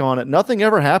back on it, nothing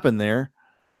ever happened there.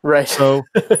 Right. So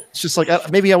it's just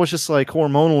like, maybe I was just like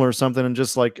hormonal or something. And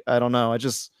just like, I don't know.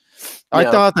 I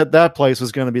thought that place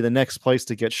was going to be the next place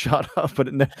to get shot up,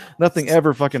 but nothing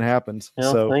ever fucking happened.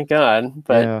 Well, so thank God.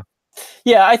 But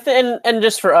yeah, and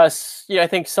just for us, you know, I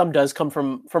think some does come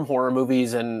from horror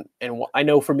movies, and I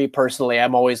know for me personally,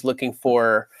 I'm always looking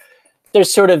for,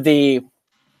 there's sort of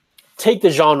take the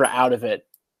genre out of it,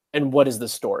 and what is the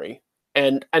story?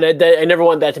 And I never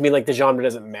want that to be like the genre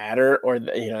doesn't matter, or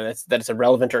you know, that it's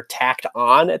irrelevant or tacked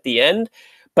on at the end.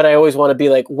 But I always want to be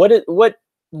like, what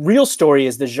real story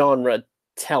is the genre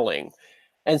telling?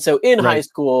 And so in high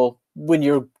school, when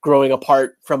you're growing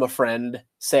apart from a friend,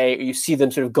 say you see them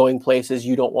sort of going places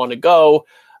you don't want to go,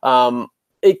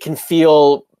 it can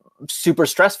feel super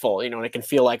stressful, you know, and it can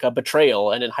feel like a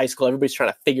betrayal. And in high school, everybody's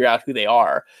trying to figure out who they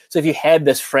are. So if you had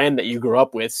this friend that you grew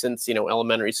up with since, you know,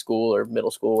 elementary school or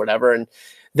middle school or whatever, and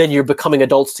then you're becoming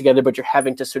adults together, but you're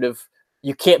having to sort of,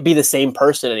 you can't be the same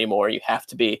person anymore. You have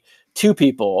to be two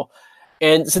people.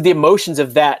 And so the emotions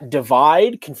of that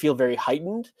divide can feel very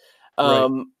heightened.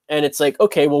 And it's like,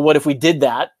 okay, well, what if we did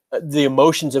that? The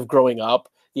emotions of growing up,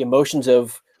 the emotions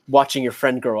of watching your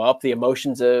friend grow up, the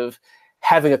emotions of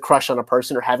having a crush on a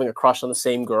person or having a crush on the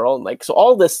same girl. And like, so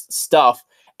all this stuff,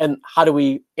 and how do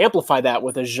we amplify that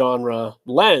with a genre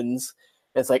lens?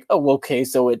 And it's like, oh, okay,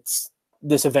 so it's,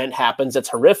 this event happens, it's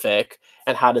horrific.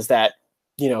 And how does that,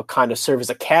 you know, kind of serve as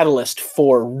a catalyst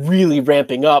for really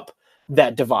ramping up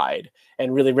that divide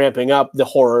and really ramping up the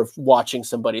horror of watching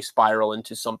somebody spiral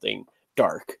into something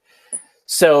dark?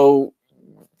 So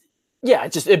yeah,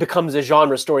 it becomes a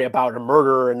genre story about a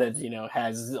murder, and it, you know,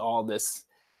 has all this,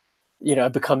 you know,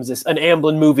 it becomes an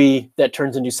Amblin movie that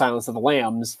turns into Silence of the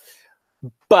Lambs.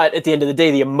 But at the end of the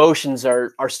day, the emotions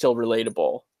are still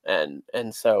relatable.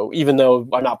 And so even though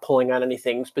I'm not pulling on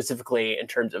anything specifically in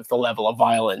terms of the level of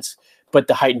violence, but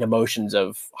the heightened emotions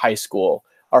of high school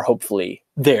are hopefully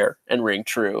there and ring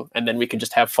true. And then we can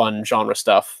just have fun genre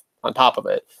stuff on top of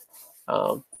it.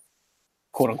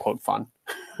 Quote unquote fun.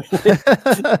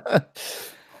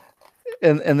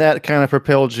 and that kind of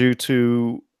propelled you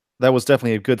to, that was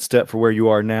definitely a good step for where you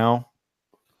are now.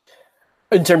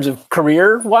 In terms of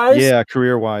career-wise? Yeah,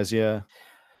 career-wise, yeah.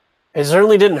 It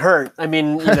certainly didn't hurt. I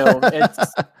mean, you know,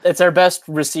 it's our best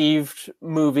received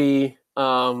movie.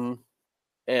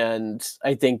 And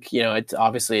I think, you know, it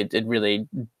really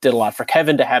did a lot for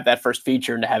Kevin to have that first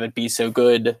feature and to have it be so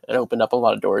good. It opened up a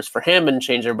lot of doors for him and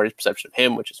changed everybody's perception of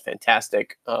him, which is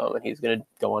fantastic. And he's going to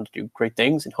go on to do great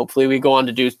things. And hopefully we go on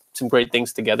to do some great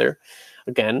things together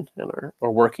again, and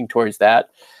are working towards that.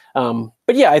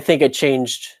 But yeah, I think it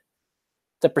changed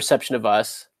the perception of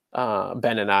us,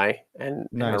 Ben and I, and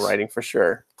our writing for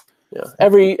sure. Yeah,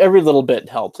 every little bit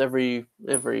helps. Every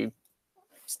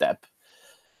step.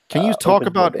 Can you talk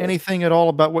about anything at all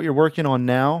about what you're working on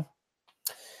now?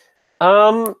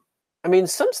 I mean,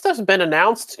 some stuff's been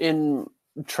announced in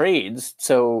trades,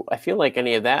 so I feel like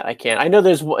any of that I can't. I know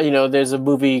there's a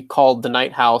movie called The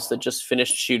Night House that just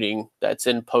finished shooting, that's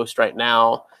in post right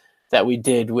now, that we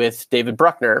did with David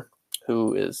Bruckner,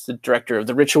 who is the director of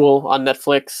The Ritual on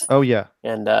Netflix. Oh yeah,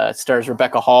 and it stars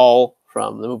Rebecca Hall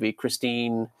from the movie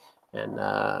Christine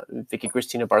and Vicky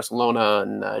Cristina Barcelona,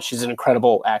 and she's an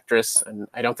incredible actress. And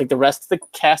I don't think the rest of the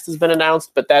cast has been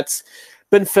announced, but that's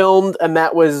been filmed, and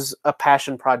that was a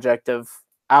passion project of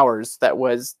ours. That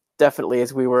was definitely,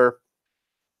 as we were,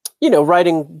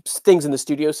 writing things in the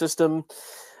studio system.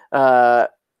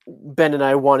 Ben and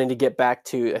I wanting to get back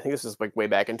to, I think this was like way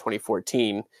back in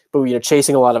 2014, but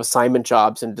chasing a lot of assignment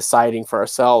jobs and deciding for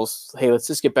ourselves, hey, let's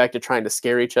just get back to trying to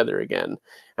scare each other again,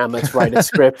 and let's write a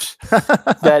script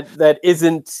that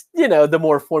isn't the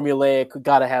more formulaic.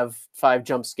 Got to have 5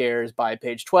 jump scares by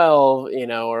page 12,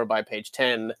 or by page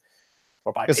 10,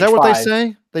 or by. Is that what 5. They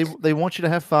say? They want you to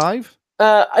have 5?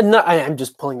 I'm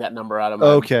just pulling that number out of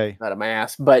my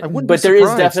ass. But there is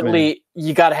definitely, man.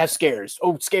 You got to have scares.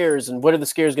 Oh, scares, and what are the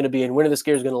scares going to be, and when are the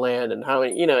scares going to land, and how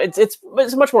it's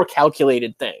a much more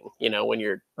calculated thing. When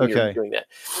you're doing that.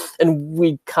 And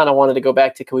we kind of wanted to go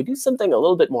back to, can we do something a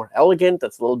little bit more elegant?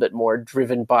 That's a little bit more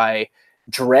driven by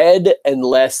dread and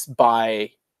less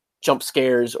by jump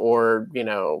scares or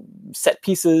set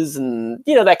pieces and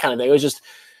that kind of thing. It was just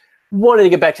wanted to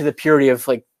get back to the purity of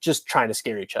like just trying to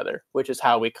scare each other, which is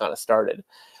how we kind of started.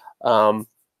 And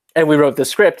we wrote the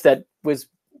script that was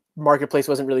marketplace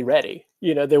wasn't really ready.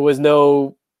 There was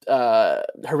no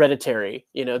Hereditary,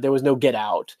 there was no Get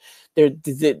Out.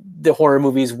 The horror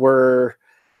movies were,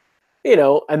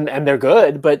 and they're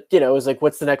good, but it was like,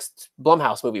 what's the next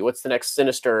Blumhouse movie? What's the next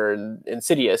Sinister and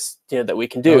Insidious, that we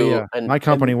can do? Oh, yeah. And my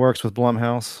company works with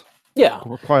Blumhouse. Yeah,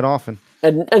 quite often.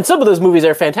 And some of those movies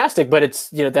are fantastic, but it's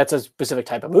that's a specific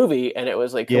type of movie, and it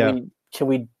was like, can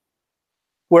we?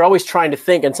 We're always trying to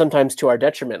think, and sometimes to our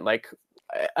detriment, like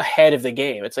ahead of the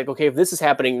game. It's like, okay, if this is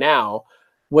happening now,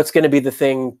 what's going to be the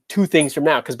thing 2 things from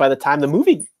now? Because by the time the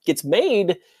movie gets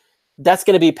made, that's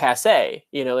going to be passé.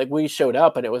 Like we showed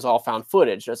up and it was all found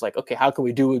footage. It's like, okay, how can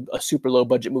we do a super low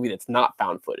budget movie that's not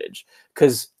found footage?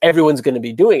 Because everyone's going to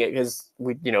be doing it because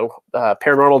we,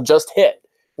 Paranormal just hit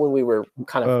when we were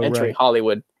kind of entering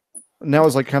Hollywood. Now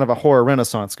it's like kind of a horror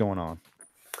renaissance going on.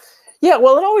 Yeah,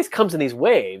 well, it always comes in these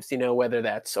waves, whether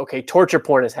that's, okay, torture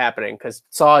porn is happening because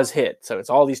Saw is hit. So it's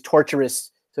all these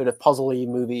torturous sort of puzzly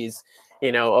movies,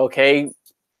 okay,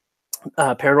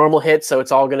 Paranormal hits. So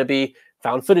it's all going to be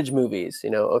found footage movies,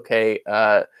 okay,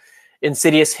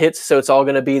 Insidious hits. So it's all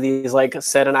going to be these like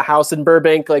set in a house in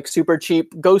Burbank, like super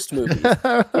cheap ghost movies,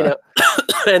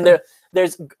 and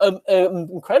there's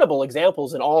incredible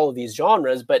examples in all of these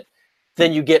genres, but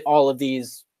then you get all of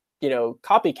these,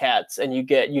 copycats, and you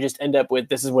just end up with,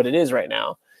 this is what it is right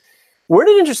now. We're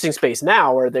in an interesting space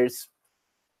now where there's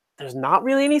not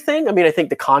really anything. I mean, I think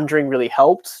The Conjuring really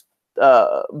helped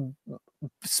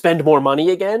spend more money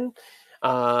again.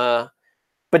 But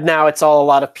now it's all a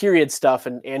lot of period stuff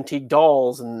and antique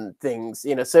dolls and things,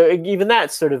 so even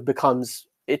that sort of becomes,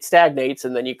 it stagnates,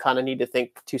 and then you kind of need to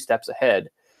think 2 steps ahead.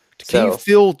 Can you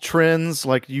feel trends?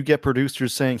 Like you get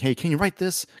producers saying, hey, can you write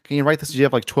this? Can you write this? Do you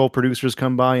have like 12 producers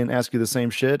come by and ask you the same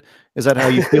shit? Is that how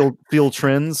you feel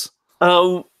trends?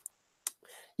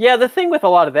 Yeah, the thing with a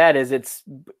lot of that is it's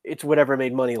whatever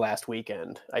made money last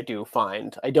weekend. I do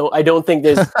find. I don't think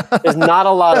there's not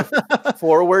a lot of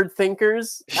forward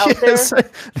thinkers out there.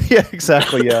 Yeah,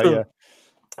 exactly. Yeah.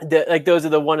 Like those are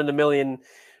the 1 in a million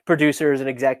producers and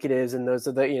executives, and those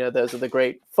are the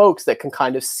great folks that can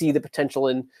kind of see the potential,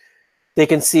 and they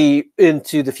can see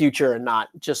into the future and not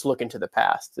just look into the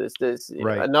past. There's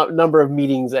a number of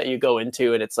meetings that you go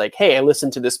into, and it's like, hey, I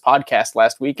listened to this podcast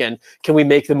last weekend. Can we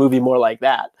make the movie more like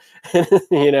that?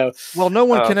 Well, no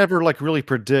one can ever like really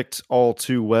predict all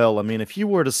too well. I mean, if you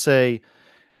were to say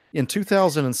in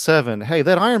 2007, hey,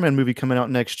 that Iron Man movie coming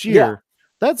out next year,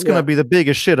 that's going to be the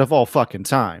biggest shit of all fucking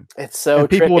time. It's so and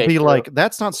people tricky, would be like,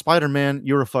 that's not Spider-Man.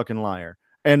 You're a fucking liar.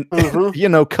 And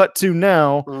cut to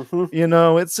now,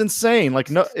 it's insane.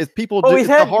 Like, no, if people do, it's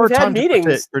a hard time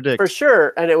to predict for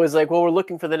sure. And it was like, well, we're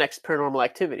looking for the next Paranormal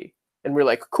Activity, and we're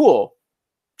like, cool.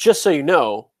 Just so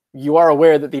you are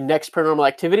aware that the next Paranormal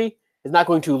Activity is not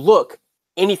going to look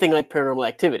anything like Paranormal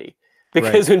Activity,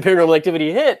 because when Paranormal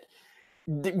Activity hit,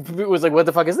 it was like, what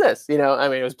the fuck is this? I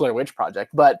mean, it was Blair Witch Project,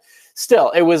 but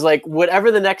still, it was like, whatever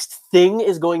the next thing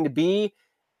is going to be,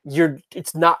 you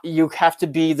have to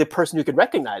be the person who can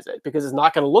recognize it, because it's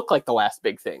not going to look like the last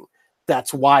big thing.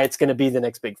 That's why it's going to be the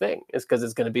next big thing, is because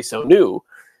it's going to be so new.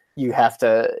 You have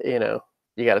to,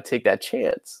 you got to take that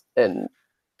chance, and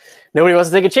nobody wants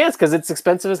to take a chance because it's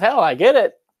expensive as hell. I get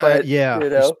it. But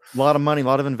there's a lot of money, a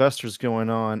lot of investors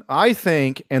going on. I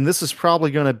think, and this is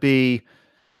probably going to be,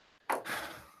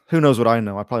 who knows what I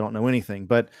know? I probably don't know anything,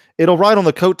 but it'll ride on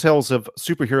the coattails of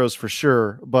superheroes for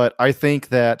sure. But I think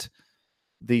that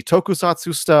the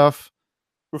tokusatsu stuff.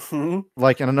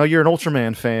 Like, and I know you're an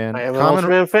Ultraman fan. I am an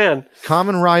Ultraman fan.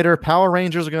 Kamen Rider, Power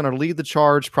Rangers are going to lead the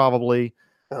charge probably.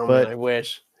 Oh, man, I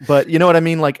wish. But you know what I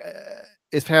mean? Like,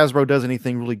 if Hasbro does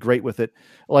anything really great with it,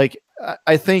 like,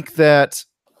 I think that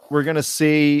we're going to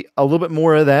see a little bit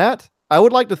more of that. I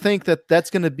would like to think that that's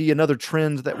going to be another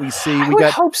trend that we see. We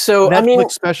got hope so.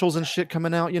 Netflix specials and shit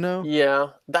coming out, you know? Yeah.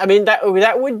 I mean, that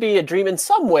would be a dream in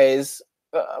some ways.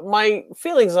 My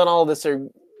feelings on all of this are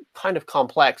kind of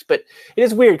complex, but it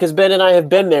is weird because Ben and I have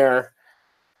been there.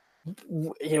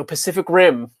 You know, Pacific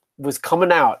Rim was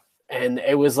coming out, and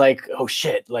it was like, oh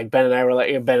shit! Like Ben and I were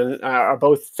like, Ben and I are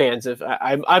both fans of.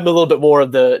 I'm a little bit more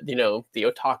of the, you know, the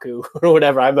otaku or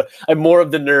whatever. I'm more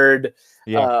of the nerd.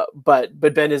 Yeah. But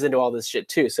Ben is into all this shit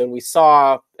too. So when we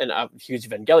saw, and I'm a huge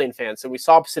Evangelion fan, so we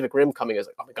saw Pacific Rim coming. I was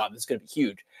like, oh my god, this is gonna be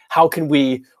huge. How can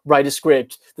we write a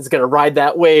script that's gonna ride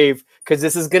that wave? Because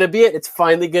this is gonna be it. It's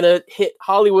finally gonna hit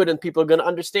Hollywood, and people are gonna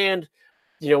understand.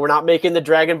 You know, we're not making the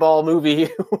Dragon Ball movie,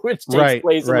 which takes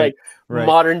place in like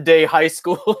modern day high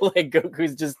school. Like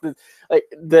Goku's just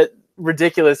the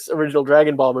ridiculous original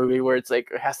Dragon Ball movie where it's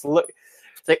like, it has to look,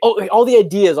 it's like, oh, all the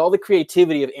ideas, all the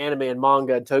creativity of anime and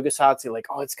manga and tokusatsu, like,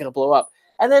 oh, it's going to blow up.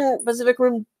 And then Pacific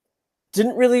Rim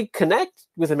didn't really connect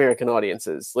with American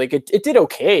audiences. Like it did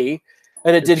okay.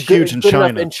 And it did huge good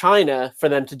enough in China for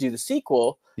them to do the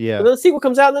sequel. Yeah. And then the sequel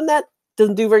comes out and then that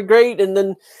doesn't do very great. And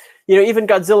then, you know, even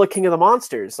Godzilla King of the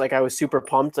Monsters, like I was super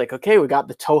pumped. Like, okay, we got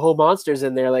the Toho monsters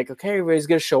in there. Like, okay, everybody's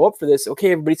going to show up for this.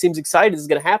 Okay, everybody seems excited. This is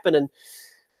going to happen. And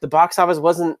the box office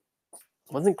wasn't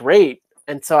great.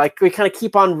 And so we kind of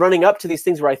keep on running up to these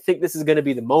things where I think this is going to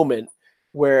be the moment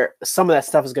where some of that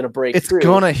stuff is going to break through. It's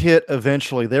going to hit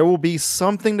eventually. There will be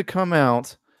something to come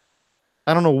out.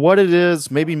 I don't know what it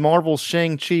is. Maybe Marvel's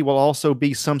Shang-Chi will also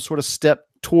be some sort of step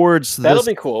towards that'll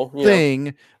be cool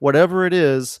thing, whatever it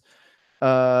is.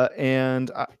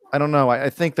 And I don't know. I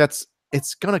think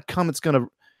it's gonna come. It's gonna,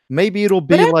 maybe it'll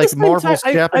be like Marvel's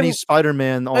Japanese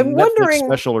Spider-Man on Netflix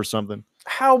special or something.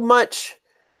 How much,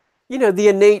 you know, the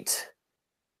innate,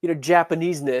 you know,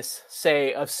 Japaneseness,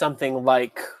 say, of something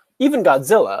like even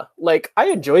Godzilla. Like I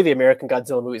enjoy the American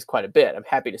Godzilla movies quite a bit. I'm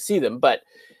happy to see them, but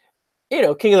you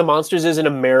know, King of the Monsters is an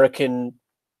American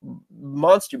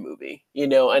monster movie, you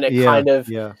know, and it kind of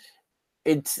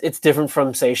it's different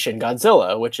from, say, Shin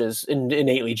Godzilla, which is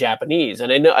innately Japanese.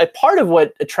 And I know part of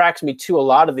what attracts me to a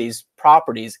lot of these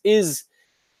properties is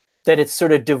that it's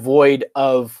sort of devoid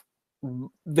of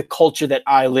the culture that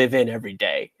I live in every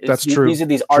day. That's true. These are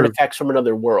these artifacts from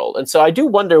another world. And so I do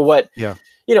wonder what, you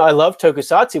know, I love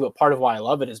Tokusatsu, but part of why I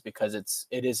love it is because it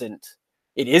isn't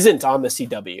on the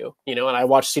CW, you know, and I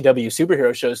watch CW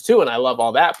superhero shows too, and I love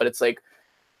all that, but it's like,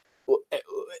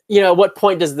 you know, at what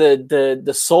point does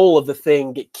the soul of the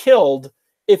thing get killed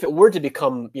if it were to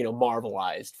become, you know,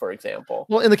 Marvelized, for example?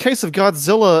 Well, in the case of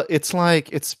Godzilla, it's like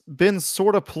it's been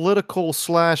sort of political /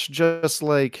 just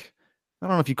like, I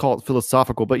don't know if you call it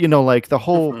philosophical, but you know, like the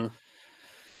whole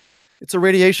it's a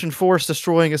radiation force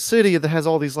destroying a city that has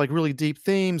all these like really deep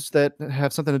themes that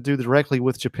have something to do directly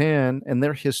with Japan and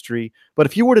their history. But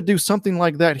if you were to do something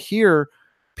like that here,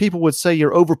 people would say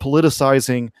you're over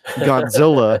politicizing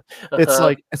Godzilla. It's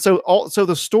like, so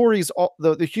the stories,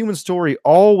 the human story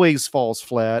always falls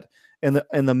flat, and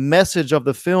the message of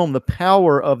the film, the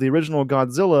power of the original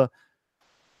Godzilla,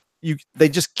 they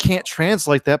just can't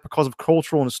translate that because of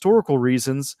cultural and historical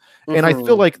reasons. And I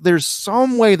feel like there's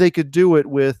some way they could do it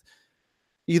with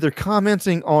either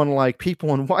commenting on like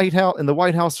people in the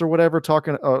White House or whatever,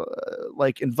 talking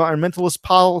like environmentalist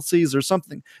policies or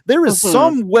something. There is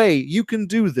some way you can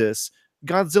do this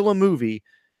Godzilla movie,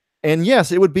 and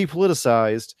yes, it would be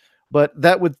politicized, but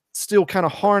that would still kind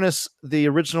of harness the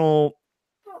original,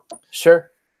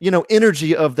 you know,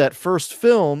 energy of that first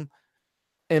film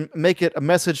and make it a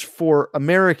message for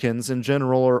Americans in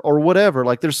general, or whatever.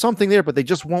 Like there's something there, but they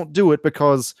just won't do it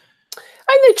because.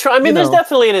 And they try. I mean, there's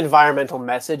definitely an environmental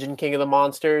message in King of the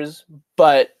Monsters,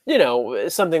 but you know,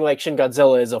 something like Shin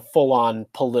Godzilla is a full-on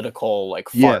political like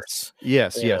farce.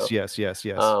 Yes.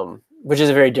 Which is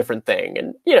a very different thing.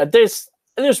 And you know, there's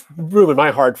room in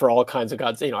my heart for all kinds of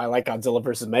Godzilla. You know, I like Godzilla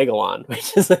versus Megalon,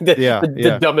 which is like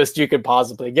the dumbest you could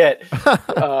possibly get.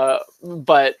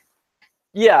 But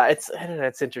yeah, I don't know.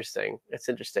 It's interesting. It's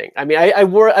interesting. I mean, I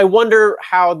wonder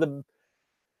how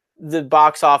the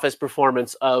box office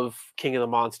performance of King of the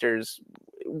Monsters,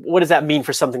 what does that mean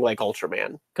for something like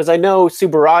Ultraman? Because I know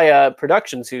Tsuburaya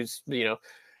Productions, who's, you know,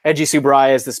 Eiji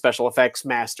Tsuburaya is the special effects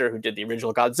master who did the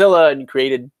original Godzilla and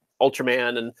created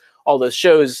Ultraman and all those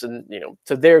shows, and you know,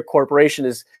 so their corporation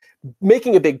is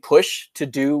making a big push to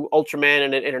do Ultraman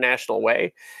in an international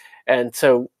way. And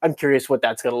so I'm curious what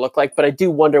that's going to look like. But I do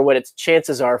wonder what its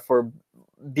chances are for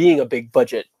being a big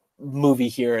budget movie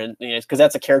here, and because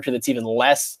that's a character that's even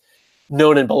less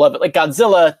known and beloved. Like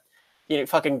Godzilla,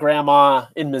 fucking grandma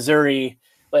in Missouri,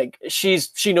 like she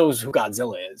knows who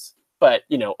Godzilla is. But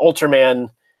Ultraman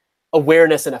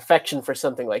awareness and affection for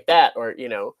something like that, or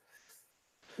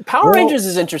Power Rangers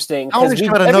is interesting because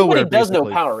everybody does know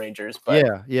Power Rangers. But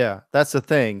yeah, that's the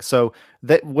thing. So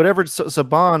that whatever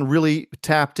Saban really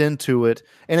tapped into it,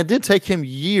 and it did take him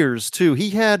years too. He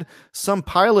had some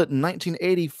pilot in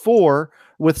 1984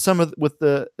 with with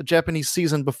the Japanese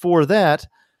season before that,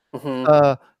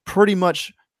 pretty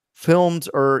much filmed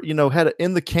or had it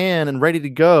in the can and ready to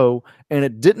go, and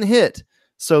it didn't hit.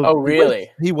 So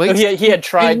really? He had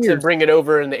tried to bring it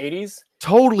over in the 80s.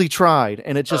 Totally tried,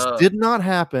 and it just did not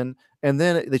happen. And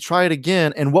then they tried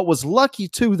again. And what was lucky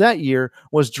too that year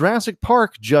was Jurassic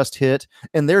Park just hit,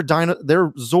 and their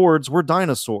Zords were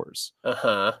dinosaurs.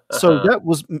 So that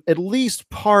was at least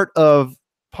part of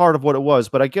what it was.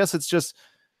 But I guess it's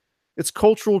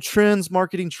cultural trends,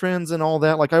 marketing trends, and all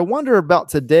that. Like, I wonder about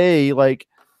today. Like,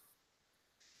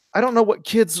 I don't know what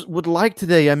kids would like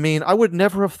today. I mean, I would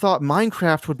never have thought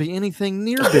Minecraft would be anything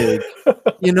near big.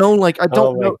 Like, I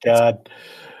don't know. Oh my God.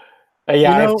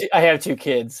 Yeah, I have 2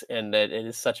 kids, and it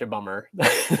is such a bummer.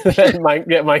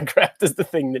 Minecraft is the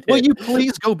thing that. Will you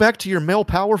please go back to your male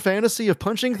power fantasy of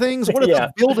punching things? What is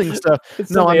this building stuff?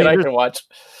 No, I can watch.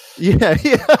 Yeah.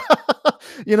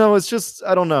 It's just,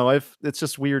 I don't know. It's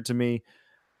just weird to me.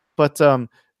 But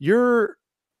you're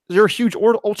a huge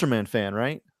Ultraman fan,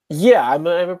 right? Yeah, I'm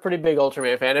a pretty big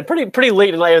Ultraman fan, and pretty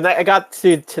late in life. And I got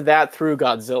to that through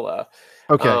Godzilla.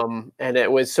 Okay. And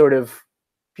it was sort of,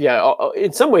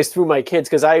 in some ways through my kids,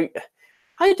 because I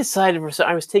decided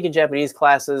I was taking Japanese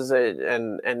classes,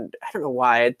 and I don't know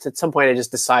why. At some point I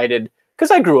just decided,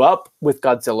 because I grew up with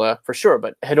Godzilla for sure,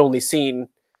 but had only seen,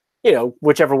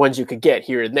 whichever ones you could get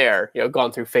here and there,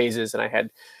 gone through phases, and I had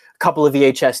a couple of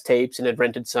VHS tapes and had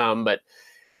rented some, but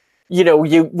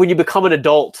when you become an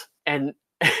adult, and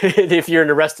if you're an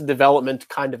Arrested Development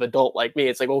kind of adult like me,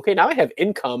 it's like, okay, now I have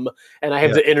income, and I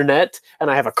have the internet, and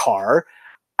I have a car.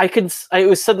 It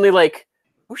was suddenly like,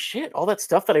 oh shit, all that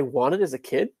stuff that I wanted as a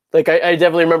kid. Like, I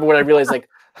definitely remember when I realized, like,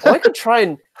 I could try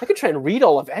and read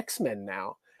all of X-Men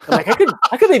now. And like,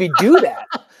 I could maybe do that.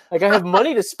 Like, I have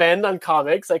money to spend on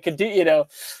comics. I could do,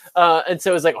 and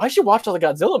so it was like, I should watch all the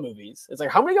Godzilla movies. It's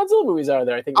like, how many Godzilla movies are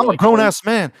there? I think I'm a grown ass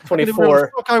man. 24. What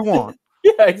the fuck I want.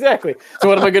 Yeah, exactly. So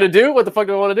what am I going to do? What the fuck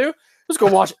do I want to do? Just go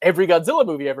watch every Godzilla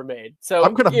movie ever made. So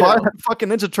I'm going to buy that fucking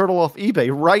Ninja Turtle off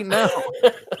eBay right now.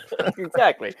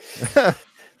 Exactly.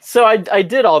 So I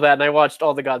did all that, and I watched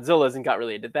all the Godzillas and got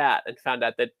really into that, and found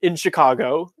out that in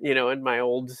Chicago, in my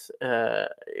old,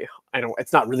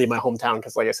 it's not really my hometown,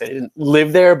 because like I said, I didn't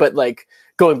live there, but like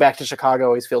going back to Chicago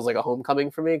always feels like a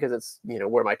homecoming for me, because it's,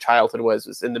 where my childhood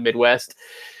was in the Midwest.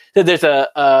 So there's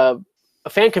a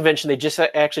fan convention. They just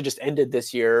ended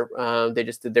this year. They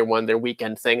just did their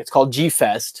weekend thing. It's called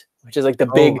G-Fest, which is like the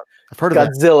big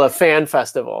Godzilla fan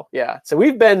festival. Yeah. So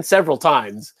we've been several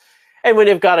times. And when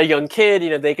you've got a young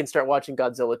kid, they can start watching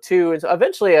Godzilla too. And so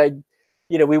eventually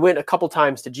we went a couple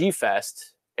times to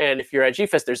G-Fest. And if you're at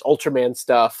G-Fest, there's Ultraman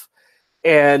stuff.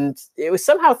 And it was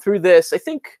somehow through this, I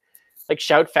think, like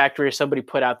Shout Factory or somebody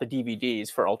put out the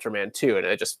DVDs for Ultraman 2, and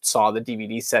I just saw the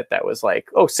DVD set that was like,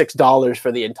 $6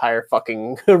 for the entire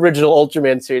fucking original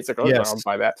Ultraman series. Like, I'll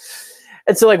buy that.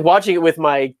 And so like watching it with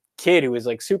my kid, who was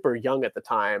like super young at the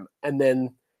time, and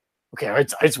then I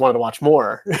just wanted to watch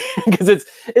more, because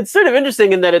it's sort of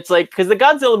interesting in that it's like, because the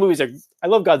Godzilla movies I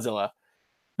love Godzilla.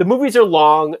 The movies are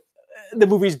long, the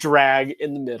movies drag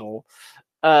in the middle,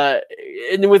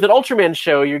 and with an Ultraman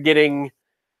show, you're getting,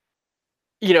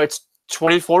 it's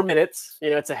 24 minutes,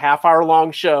 it's a half-hour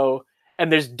long show,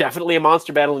 and there's definitely a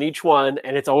monster battle in each one,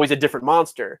 and it's always a different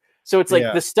monster. So it's like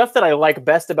the stuff that I like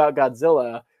best about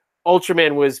Godzilla,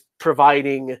 Ultraman was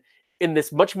providing in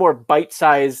this much more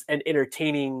bite-sized and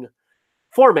entertaining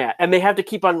format, and they have to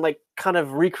keep on like kind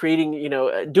of recreating,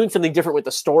 doing something different with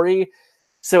the story.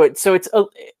 So it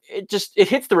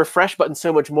hits the refresh button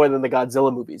so much more than the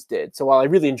Godzilla movies did. So while I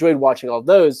really enjoyed watching all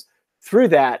those, through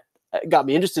that, it got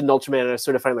me interested in Ultraman, and I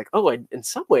sort of find like, I, in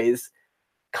some ways,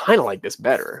 kind of like this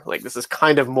better. Like, this is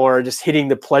kind of more just hitting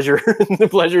the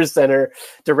pleasure center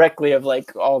directly of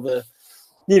like all the,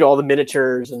 all the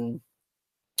miniatures and,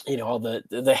 all the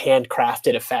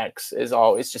handcrafted effects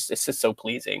it's just so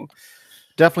pleasing.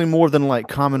 Definitely more than like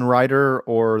Kamen Rider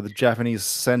or the Japanese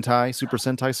Sentai, Super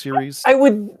Sentai series. I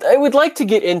would like to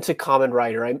get into Kamen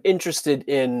Rider. I'm interested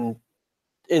in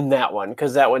that one,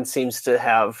 because that one seems to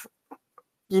have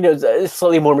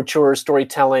slightly more mature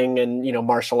storytelling and,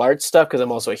 martial arts stuff, because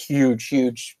I'm also a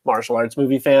huge martial arts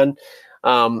movie fan.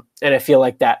 And I feel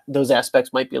like that those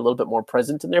aspects might be a little bit more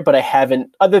present in there, but I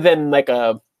haven't, other than like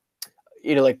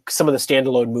like some of the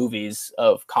standalone movies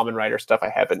of Kamen Rider stuff, I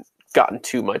haven't gotten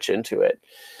too much into it.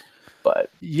 But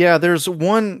yeah, there's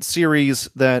one series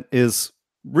that is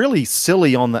really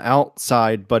silly on the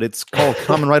outside, but it's called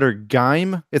Kamen Rider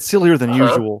Gaim. It's sillier than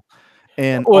usual.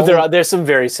 And there's some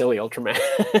very silly Ultraman.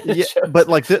 Yeah, but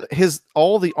like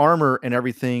all the armor and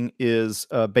everything is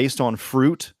based on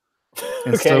fruit,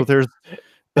 and so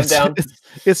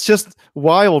it's just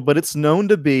wild. But it's known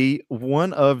to be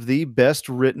one of the best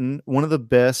written, one of the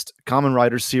best Kamen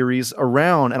Rider series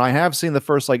around. And I have seen the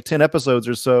first like 10 episodes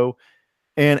or so.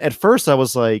 And at first I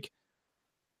was like,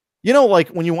 like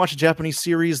when you watch a Japanese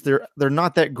series, they're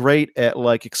not that great at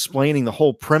like explaining the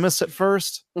whole premise at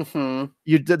first. Mm-hmm.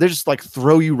 They just like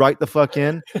throw you right the fuck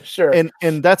in. Sure.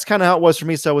 And that's kind of how it was for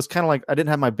me. So I was kind of like, I didn't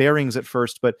have my bearings at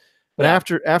first, but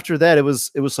after that, it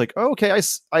was like, oh, okay,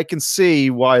 I can see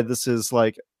why this is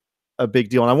like a big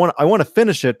deal. And I want to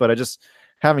finish it, but I just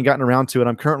haven't gotten around to it.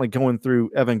 I'm currently going through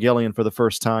Evangelion for the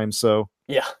first time. So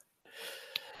yeah.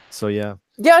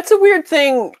 Yeah, it's a weird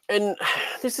thing, and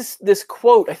there's this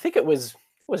quote. I think it was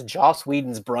Joss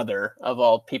Whedon's brother, of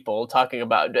all people, talking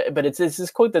about, but it's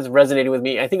this quote that's resonated with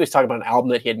me. I think he was talking about an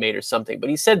album that he had made or something, but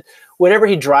he said whenever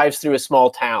he drives through a small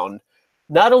town,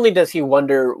 not only does he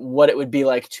wonder what it would be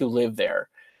like to live there,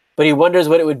 but he wonders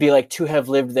what it would be like to have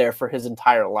lived there for his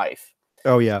entire life.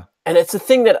 Oh, yeah. And it's a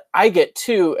thing that I get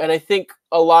too, and I think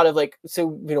a lot of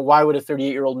why would a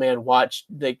 38-year-old man watch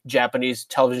like Japanese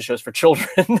television shows for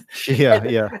children?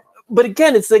 Yeah. But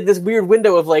again, it's like this weird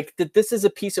window of like that this is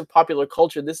a piece of popular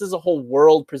culture. This is a whole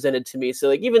world presented to me. So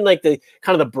like even like the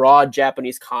kind of the broad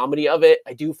Japanese comedy of it,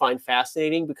 I do find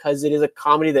fascinating because it is a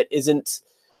comedy that isn't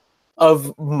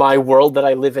of my world that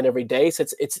I live in every day. So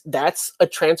that's a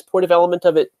transportive element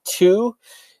of it too,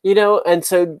 and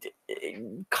so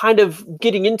kind of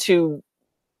getting into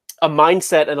a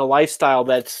mindset and a lifestyle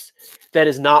that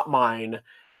is not mine,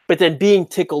 but then being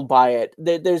tickled by it.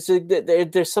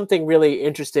 There's something really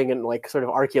interesting and like sort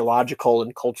of archaeological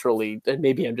and culturally, and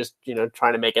maybe I'm just,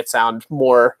 trying to make it sound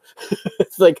more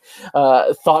like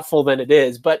thoughtful than it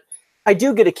is. But I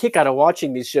do get a kick out of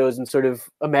watching these shows and sort of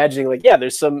imagining like, yeah,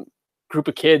 there's some group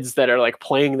of kids that are like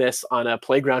playing this on a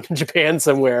playground in Japan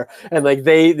somewhere. And like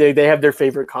they have their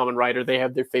favorite Kamen Rider. They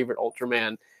have their favorite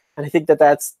Ultraman. And I think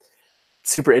that's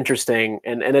super interesting.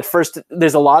 And at first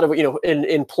there's a lot of,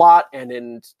 in plot and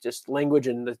in just language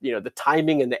and the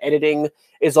timing and the editing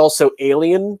is also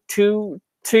alien to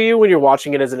you when you're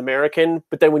watching it as an American.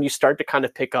 But then when you start to kind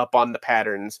of pick up on the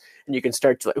patterns and you can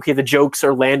start to like, okay, the jokes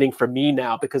are landing for me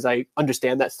now because I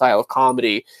understand that style of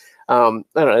comedy. I don't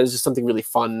know, there's just something really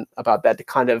fun about that, to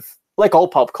kind of, like all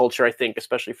pop culture, I think,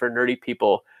 especially for nerdy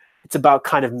people, it's about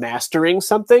kind of mastering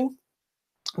something,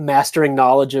 mastering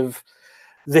knowledge of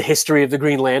the history of the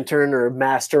Green Lantern, or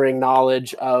mastering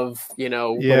knowledge of, one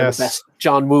of the best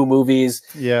John Woo movies.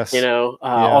 Yes.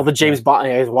 All the James Bond.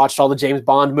 I watched all the James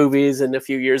Bond movies, and a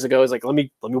few years ago I was like, let me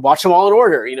watch them all in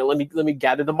order. Let me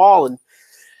gather them all and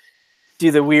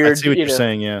do the weird. I see what you're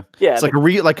saying. Yeah. Yeah. It's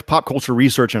like pop culture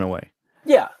research in a way.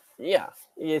 Yeah. Yeah.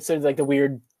 It's sort of like the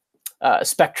weird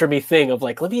spectrum-y thing of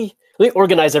like, let me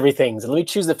organize everything. So let me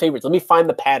choose the favorites. Let me find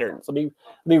the patterns. Let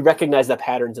me recognize the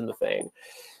patterns in the thing.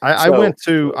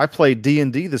 I played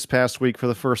D&D this past week for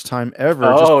the first time ever.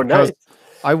 Oh, nice.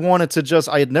 I wanted to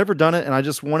I had never done it, and I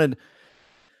just wanted,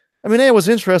 A, I was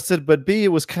interested, but B, it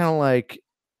was kind of like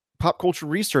pop culture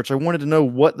research. I wanted to know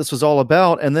what this was all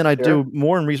about. And then I do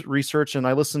more research, and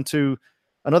I listened to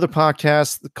another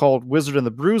podcast called Wizard and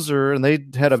the Bruiser, and they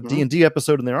had a D&D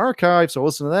episode in their archive. So I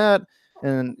listened to that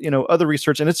and, other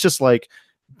research. And it's just like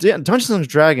Dungeons and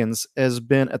Dragons has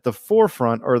been at the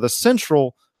forefront, or the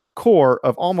central core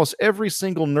of almost every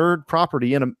single nerd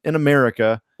property in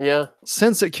America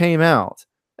since it came out.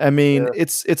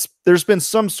 It's there's been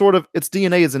some sort of, its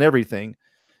DNA is in everything.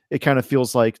 It kind of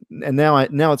feels like, and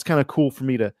now it's kind of cool for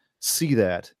me to see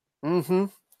that. Mm-hmm.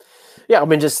 Yeah.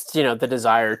 Just, the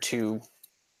desire to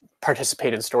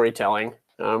participate in storytelling,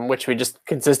 which we just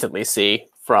consistently see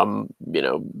from,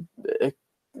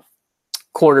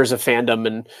 corners of fandom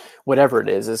and whatever it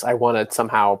is I want to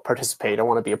somehow participate. I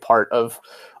want to be a part of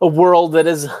a world that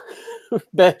is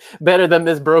better than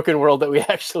this broken world that we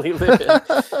actually live in.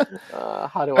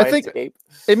 How do I escape?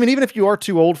 Even if you are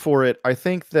too old for it, I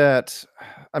think that,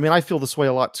 I feel this way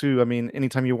a lot too.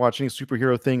 Anytime you watch any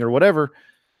superhero thing or whatever,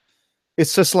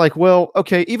 it's just like, well,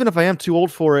 okay, even if I am too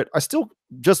old for it, I still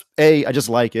just, A, I just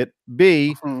like it.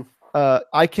 B,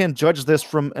 I can judge this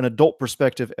from an adult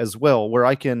perspective as well, where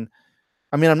I can.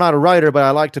 I mean, I'm not a writer, but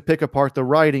I like to pick apart the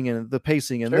writing and the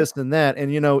pacing and this and that.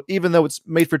 And, you know, even though it's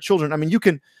made for children,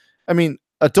 I mean,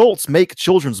 adults make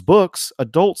children's books,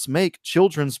 adults make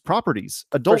children's properties.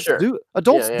 Adults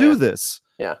do this.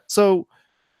 Yeah. So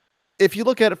if you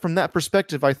look at it from that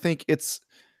perspective, I think it's,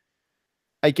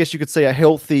 I guess you could say, a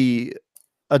healthy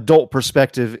adult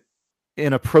perspective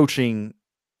in approaching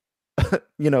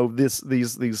you know,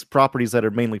 these properties that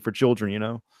are mainly for children, you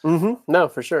know. No,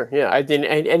 for sure. Yeah, I didn't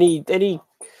any.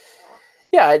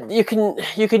 Yeah, you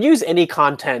can use any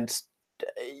content.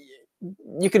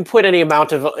 You can put any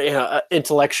amount of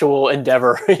intellectual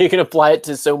endeavor. You can apply it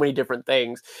to so many different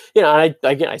things. You know,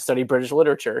 I study British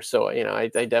literature, so you know, I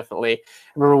definitely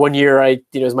remember one year it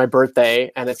was my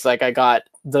birthday, and it's like I got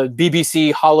the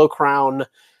BBC Hollow Crown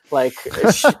like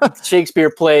Shakespeare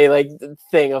play like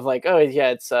thing of like, oh yeah,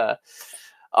 it's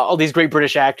all these great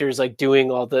British actors like doing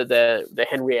all the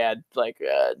Henriade like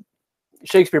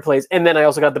Shakespeare plays, and then I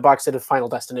also got the box set of Final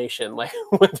Destination, like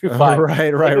 1 through 5.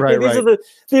 Right.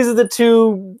 These are the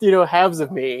two halves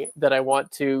of me that I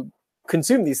want to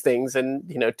consume these things, and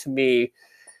to me,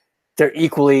 they're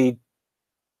equally.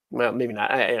 Well, maybe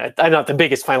not. I'm not the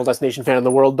biggest Final Destination fan in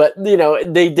the world, but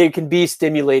they can be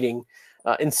stimulating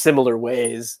in similar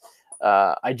ways.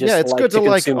 It's good to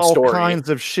like all kinds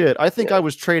of shit. I think I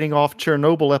was trading off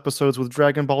Chernobyl episodes with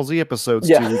Dragon Ball Z episodes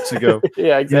 2 weeks ago.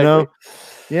 Yeah, exactly.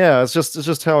 Yeah, it's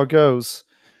just how it goes.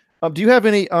 Do you have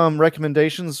any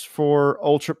recommendations for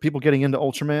people getting into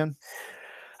Ultraman?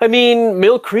 I mean,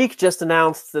 Mill Creek just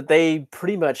announced that they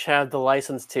pretty much have the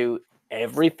license to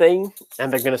everything,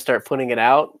 and they're going to start putting it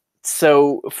out.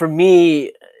 So for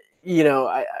me,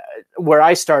 where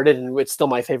I started, and it's still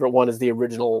my favorite one, is the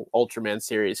original Ultraman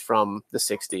series from the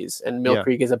 60s. And Mill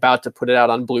Creek is about to put it out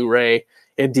on Blu-ray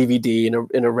and DVD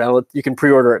in a you can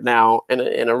pre-order it now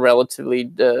in a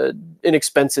relatively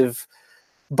inexpensive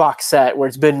box set where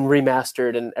it's been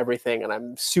remastered and everything. And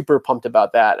I'm super pumped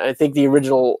about that. And I think the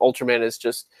original Ultraman is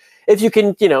just, if you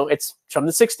can, it's from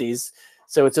the 60s,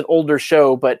 so it's an older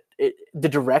show, but the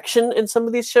direction in some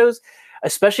of these shows,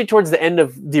 especially towards the end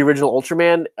of the original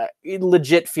Ultraman, it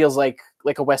legit feels like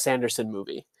a Wes Anderson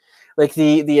movie. Like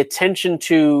the attention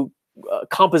to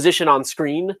composition on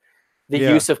screen, the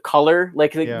use of color,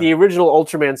 like the original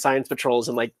Ultraman Science Patrols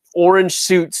in like orange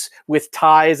suits with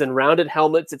ties and rounded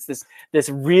helmets. It's this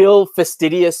real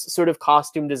fastidious sort of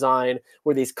costume design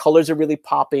where these colors are really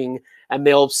popping, and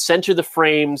they'll center the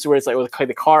frames where it's like with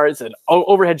the car, it's an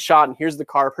overhead shot, and here's the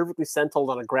car perfectly centered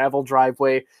on a gravel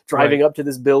driveway driving up to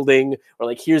this building, or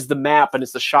like here's the map, and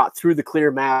it's the shot through the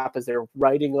clear map as they're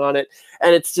writing on it.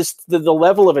 And it's just the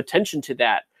level of attention to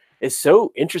that is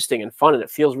so interesting and fun, and it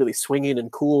feels really swinging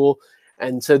and cool.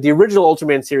 And so the original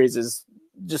Ultraman series is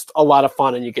just a lot of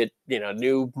fun, and you get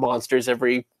new monsters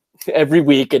every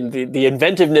week, and the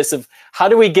inventiveness of how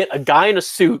do we get a guy in a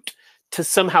suit to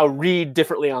somehow read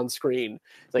differently on screen.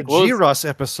 Like the G-Ross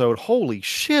episode, holy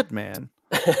shit, man!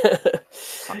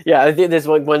 Yeah, I think there's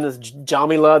one that's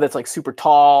Jamila that's like super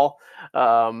tall.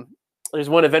 There's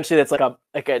one eventually that's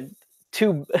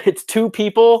it's two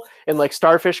people in like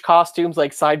starfish costumes,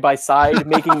 like side by side,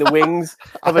 making the wings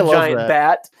of a giant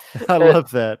bat. I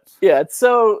love that. Yeah, it's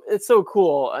so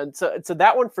cool, and so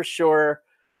that one for sure.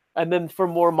 And then for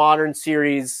more modern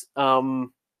series, Ultraman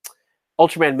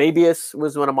Mabius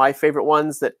was one of my favorite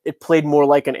ones. That it played more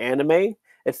like an anime.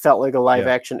 It felt like a live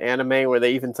action anime where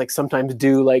they even like sometimes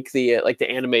do like the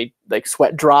anime like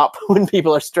sweat drop when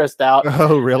people are stressed out.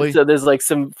 Oh, really? So there's like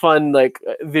some fun like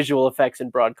visual effects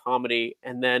and broad comedy.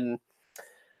 And then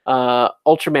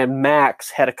Ultraman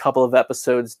Max had a couple of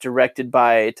episodes directed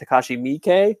by Takashi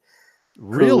Miike.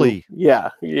 Really? He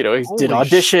did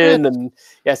Audition, and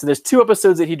so there's 2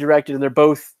 episodes that he directed, and they're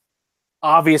both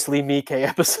obviously Miike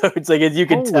episodes. Like as you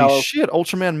can tell. Holy shit!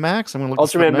 Ultraman Max. I'm gonna look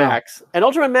Ultraman Max, and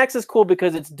Ultraman Max is cool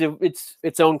because it's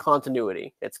its own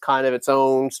continuity. It's kind of its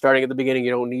own. Starting at the beginning,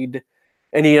 you don't need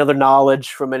any other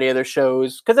knowledge from any other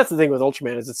shows, because that's the thing with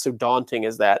Ultraman is it's so daunting.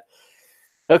 Is that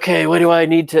okay? What do I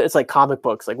need to? It's like comic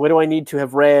books. Like what do I need to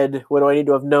have read? What do I need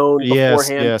to have known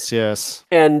beforehand? Yes.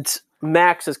 And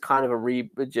Max is kind of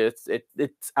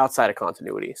it's outside of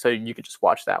continuity, so you could just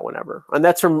watch that whenever. And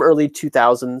that's from early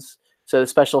 2000s. So the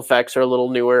special effects are a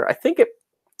little newer. I think it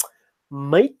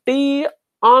might be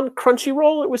on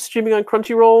Crunchyroll. It was streaming on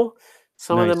Crunchyroll.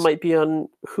 Some of them might be on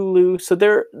Hulu. So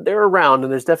they're around,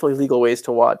 and there's definitely legal ways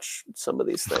to watch some of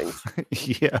these things.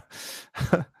 Yeah.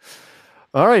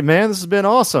 All right, man. This has been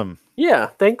awesome. Yeah.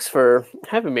 Thanks for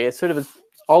having me. It's sort of an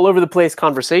all over the place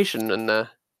conversation, and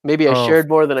Maybe I shared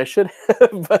more than I should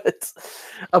have, but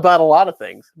about a lot of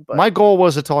things. But my goal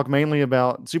was to talk mainly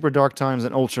about Super Dark Times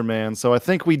and Ultraman, so I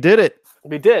think we did it.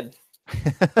 We did.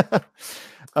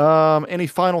 Any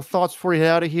final thoughts before you head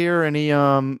out of here? Any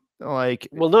like?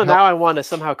 Well, no. Now I want to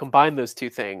somehow combine those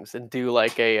two things and do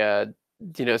like a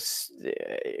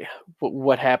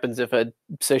what happens if a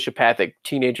sociopathic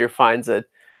teenager finds a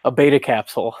beta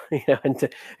capsule, and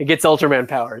it gets Ultraman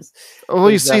powers. Well,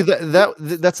 you see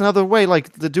that's another way,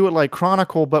 like to do it like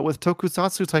Chronicle, but with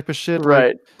tokusatsu type of shit,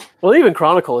 right? Like, well, even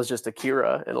Chronicle is just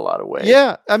Akira in a lot of ways.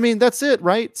 Yeah, I mean that's it,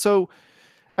 right? So,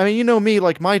 I mean, you know me,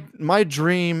 like my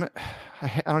dream.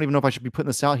 I don't even know if I should be putting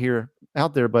this out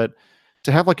there, but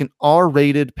to have like an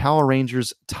R-rated Power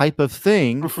Rangers type of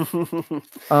thing.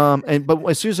 But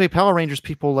as soon as I say Power Rangers,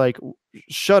 people like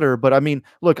shudder. But I mean,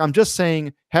 look, I'm just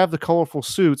saying have the colorful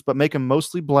suits, but make them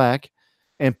mostly black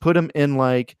and put them in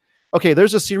like, okay,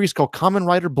 there's a series called Kamen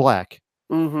Rider Black.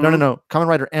 No. Kamen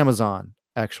Rider Amazon,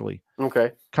 actually.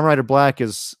 Okay. Kamen Rider Black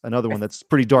is another one that's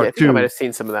pretty dark I think too. I might have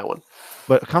seen some of that one.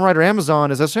 But Kamen Rider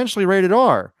Amazon is essentially rated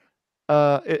R.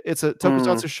 It's a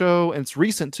tokusatsu show, and it's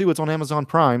recent too. It's on Amazon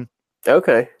Prime.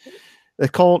 Okay. It's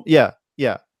called, yeah.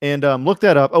 And look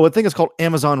that up. Oh, I think it's called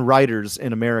Amazon Riders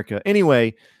in America.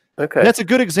 Anyway, okay, that's a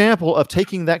good example of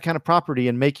taking that kind of property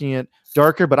and making it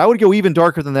darker. But I would go even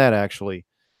darker than that, actually.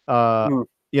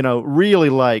 Really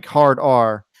like hard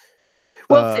R.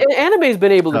 Well, anime's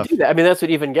been able to do that. I mean, that's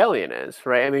what Evangelion is,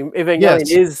 right? I mean,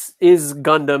 Evangelion is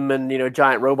Gundam and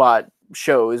giant robot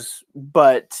shows,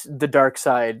 but the dark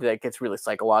side that gets really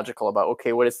psychological about,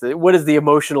 okay, what is the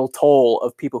emotional toll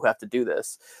of people who have to do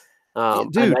this?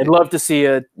 Dude, and I'd love to see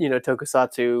a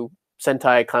tokusatsu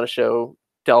Sentai kind of show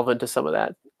delve into some of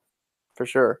that for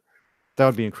sure. That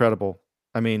would be incredible.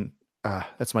 I mean,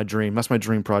 that's my dream. That's my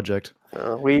dream project.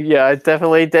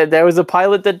 Definitely. There was a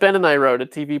pilot that Ben and I wrote, a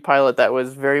TV pilot that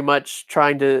was very much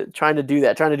trying to do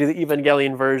that, trying to do the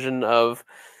Evangelion version of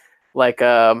like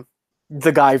the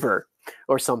Guyver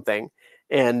or something.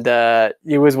 And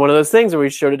it was one of those things where we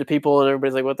showed it to people and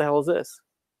everybody's like, what the hell is this?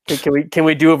 Can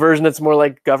we do a version that's more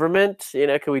like government?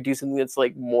 Can we do something that's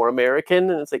like more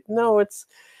American? And it's like, no,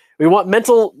 we want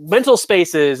mental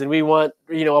spaces, and we want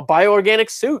a bioorganic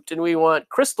suit, and we want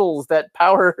crystals that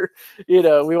power, we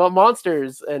want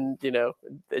monsters, and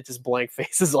it just blank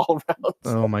faces all around.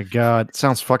 Oh my god,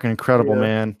 sounds fucking incredible,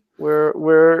 man. We're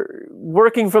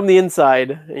working from the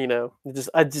inside,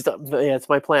 it's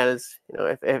my plan is,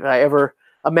 if I ever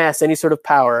amass any sort of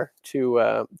power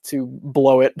to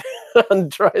blow it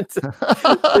and try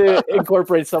to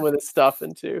incorporate some of this stuff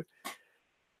into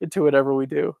whatever we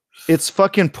do. It's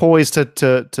fucking poised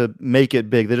to make it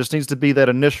big. There just needs to be that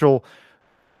initial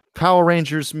Power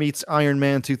Rangers meets Iron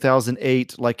Man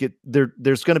 2008. Like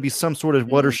there's going to be some sort of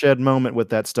watershed moment with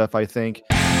that stuff, I think.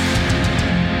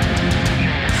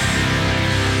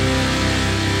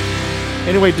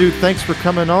 Anyway, dude, thanks for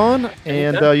coming on.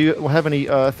 And you have any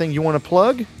thing you want to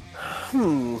plug?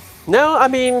 No, I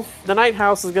mean, The Night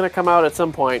House is going to come out at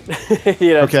some point. Okay.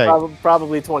 It's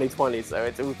probably 2020,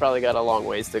 so we probably got a long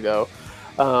ways to go.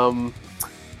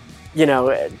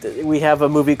 We have a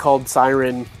movie called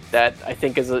Siren that I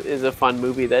think is a fun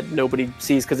movie that nobody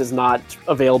sees because it's not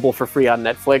available for free on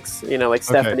Netflix. Like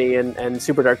Stephanie and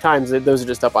Super Dark Times, those are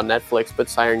just up on Netflix, but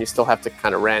Siren you still have to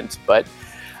kind of rent. But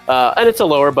and it's a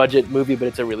lower budget movie, but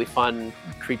it's a really fun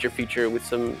creature feature with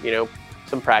some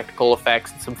practical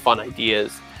effects and some fun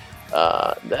ideas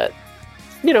that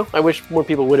I wish more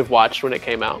people would have watched when it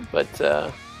came out. But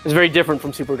it's very different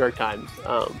from Super Dark Times.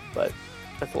 But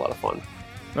that's a lot of fun.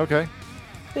 Okay.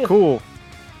 Yeah. Cool.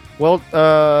 Well,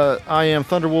 I am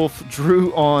Thunderwolf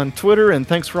Drew on Twitter, and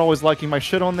thanks for always liking my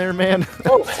shit on there, man.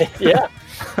 Oh, yeah.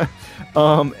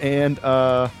 And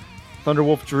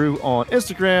Thunderwolf Drew on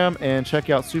Instagram, and check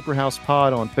out Superhouse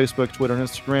Pod on Facebook, Twitter, and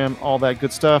Instagram, all that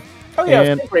good stuff. Oh yeah,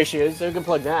 Sync Ratios. You can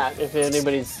plug that if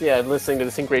anybody's listening to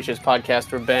the Sync Ratios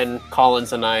podcast, where Ben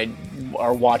Collins and I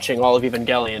are watching all of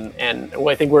Evangelion, and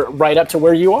I think we're right up to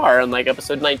where you are on like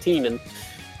episode 19. And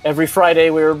every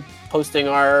Friday we're posting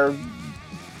our,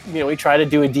 we try to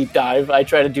do a deep dive. I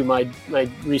try to do my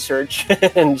research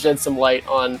and shed some light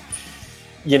on,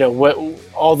 what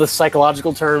all the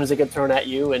psychological terms that get thrown at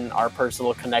you and our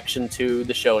personal connection to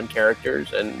the show and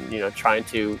characters, and trying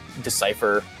to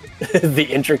decipher the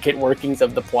intricate workings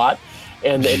of the plot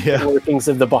and the workings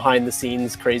of the behind the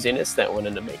scenes craziness that went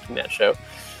into making that show.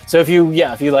 So if you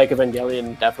like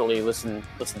Evangelion, definitely listen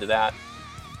to that.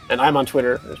 And I'm on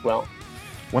Twitter as well.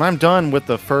 When I'm done with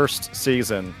the first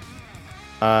season,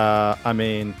 I'd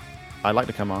like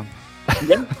to come on.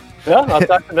 Yeah. Yeah, I'll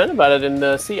talk to Ben about it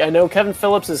and see. I know Kevin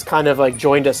Phillips has kind of like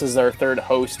joined us as our third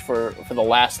host for the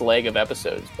last leg of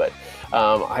episodes, but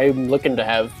I'm looking to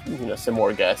have some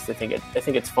more guests. I think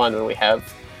it's fun when we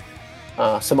have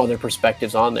some other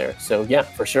perspectives on there. So yeah,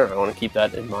 for sure, I want to keep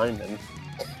that in mind. And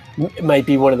it might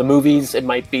be one of the movies. It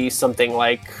might be something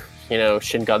like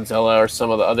Shin Godzilla or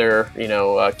some of the other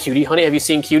Cutie Honey. Have you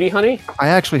seen Cutie Honey? I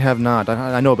actually have not.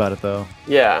 I know about it though.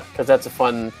 Yeah, because that's a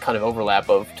fun kind of overlap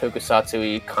of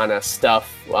tokusatsu-y kind of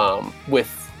stuff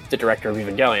with the director of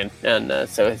Evangelion, and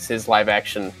so it's his live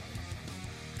action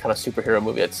kind of superhero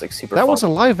movie. It's like super. That fun. Was a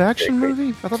live action movie?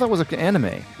 I thought that was like an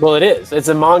anime. Well, it is. It's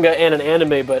a manga and an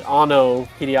anime, but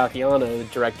Hideaki Anno, the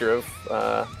director of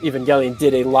Evangelion,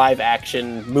 did a live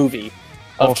action movie.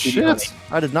 Oh shit!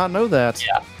 I did not know that.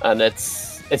 Yeah, and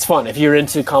it's fun if you're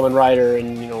into Kamen Rider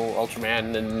and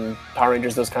Ultraman and Power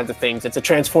Rangers, those kinds of things. It's a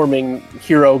transforming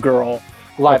hero girl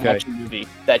live action movie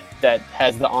that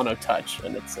has the Anno touch,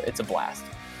 and it's a blast.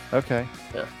 Okay.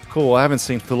 Yeah. Cool. I haven't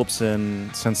seen Phillips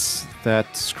since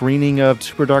that screening of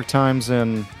Super Dark Times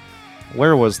in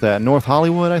where was that? North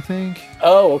Hollywood, I think.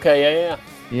 Oh, okay. Yeah.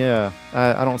 Yeah,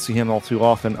 I don't see him all too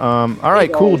often. All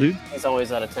right, cool, dude. He's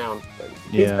always out of town. But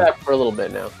he's back for a little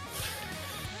bit now.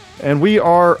 And we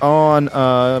are on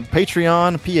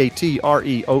Patreon,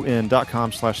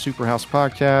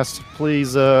 patreon.com/superhousepodcast.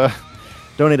 Please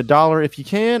donate $1 if you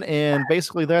can. And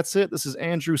basically, that's it. This is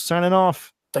Andrew signing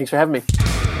off. Thanks for having me.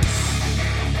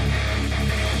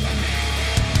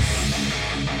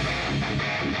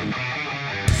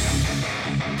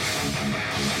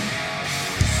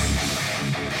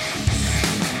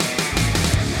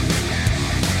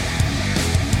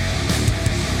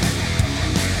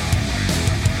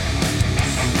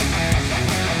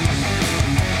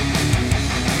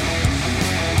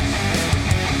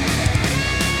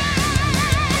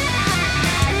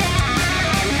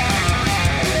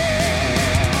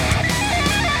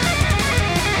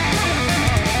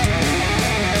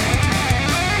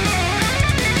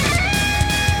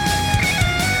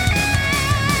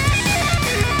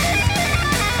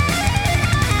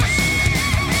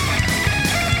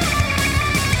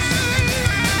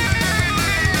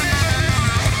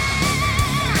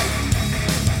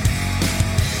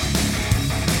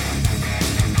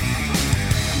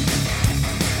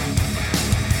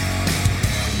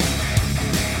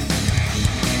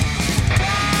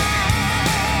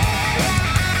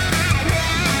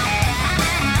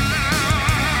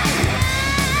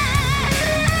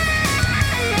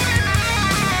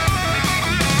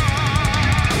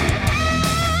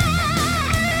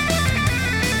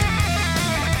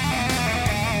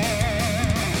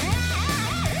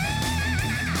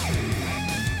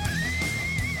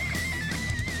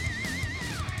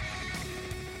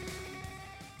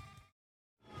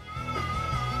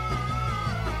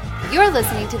 You're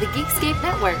listening to the Geekscape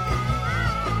Network.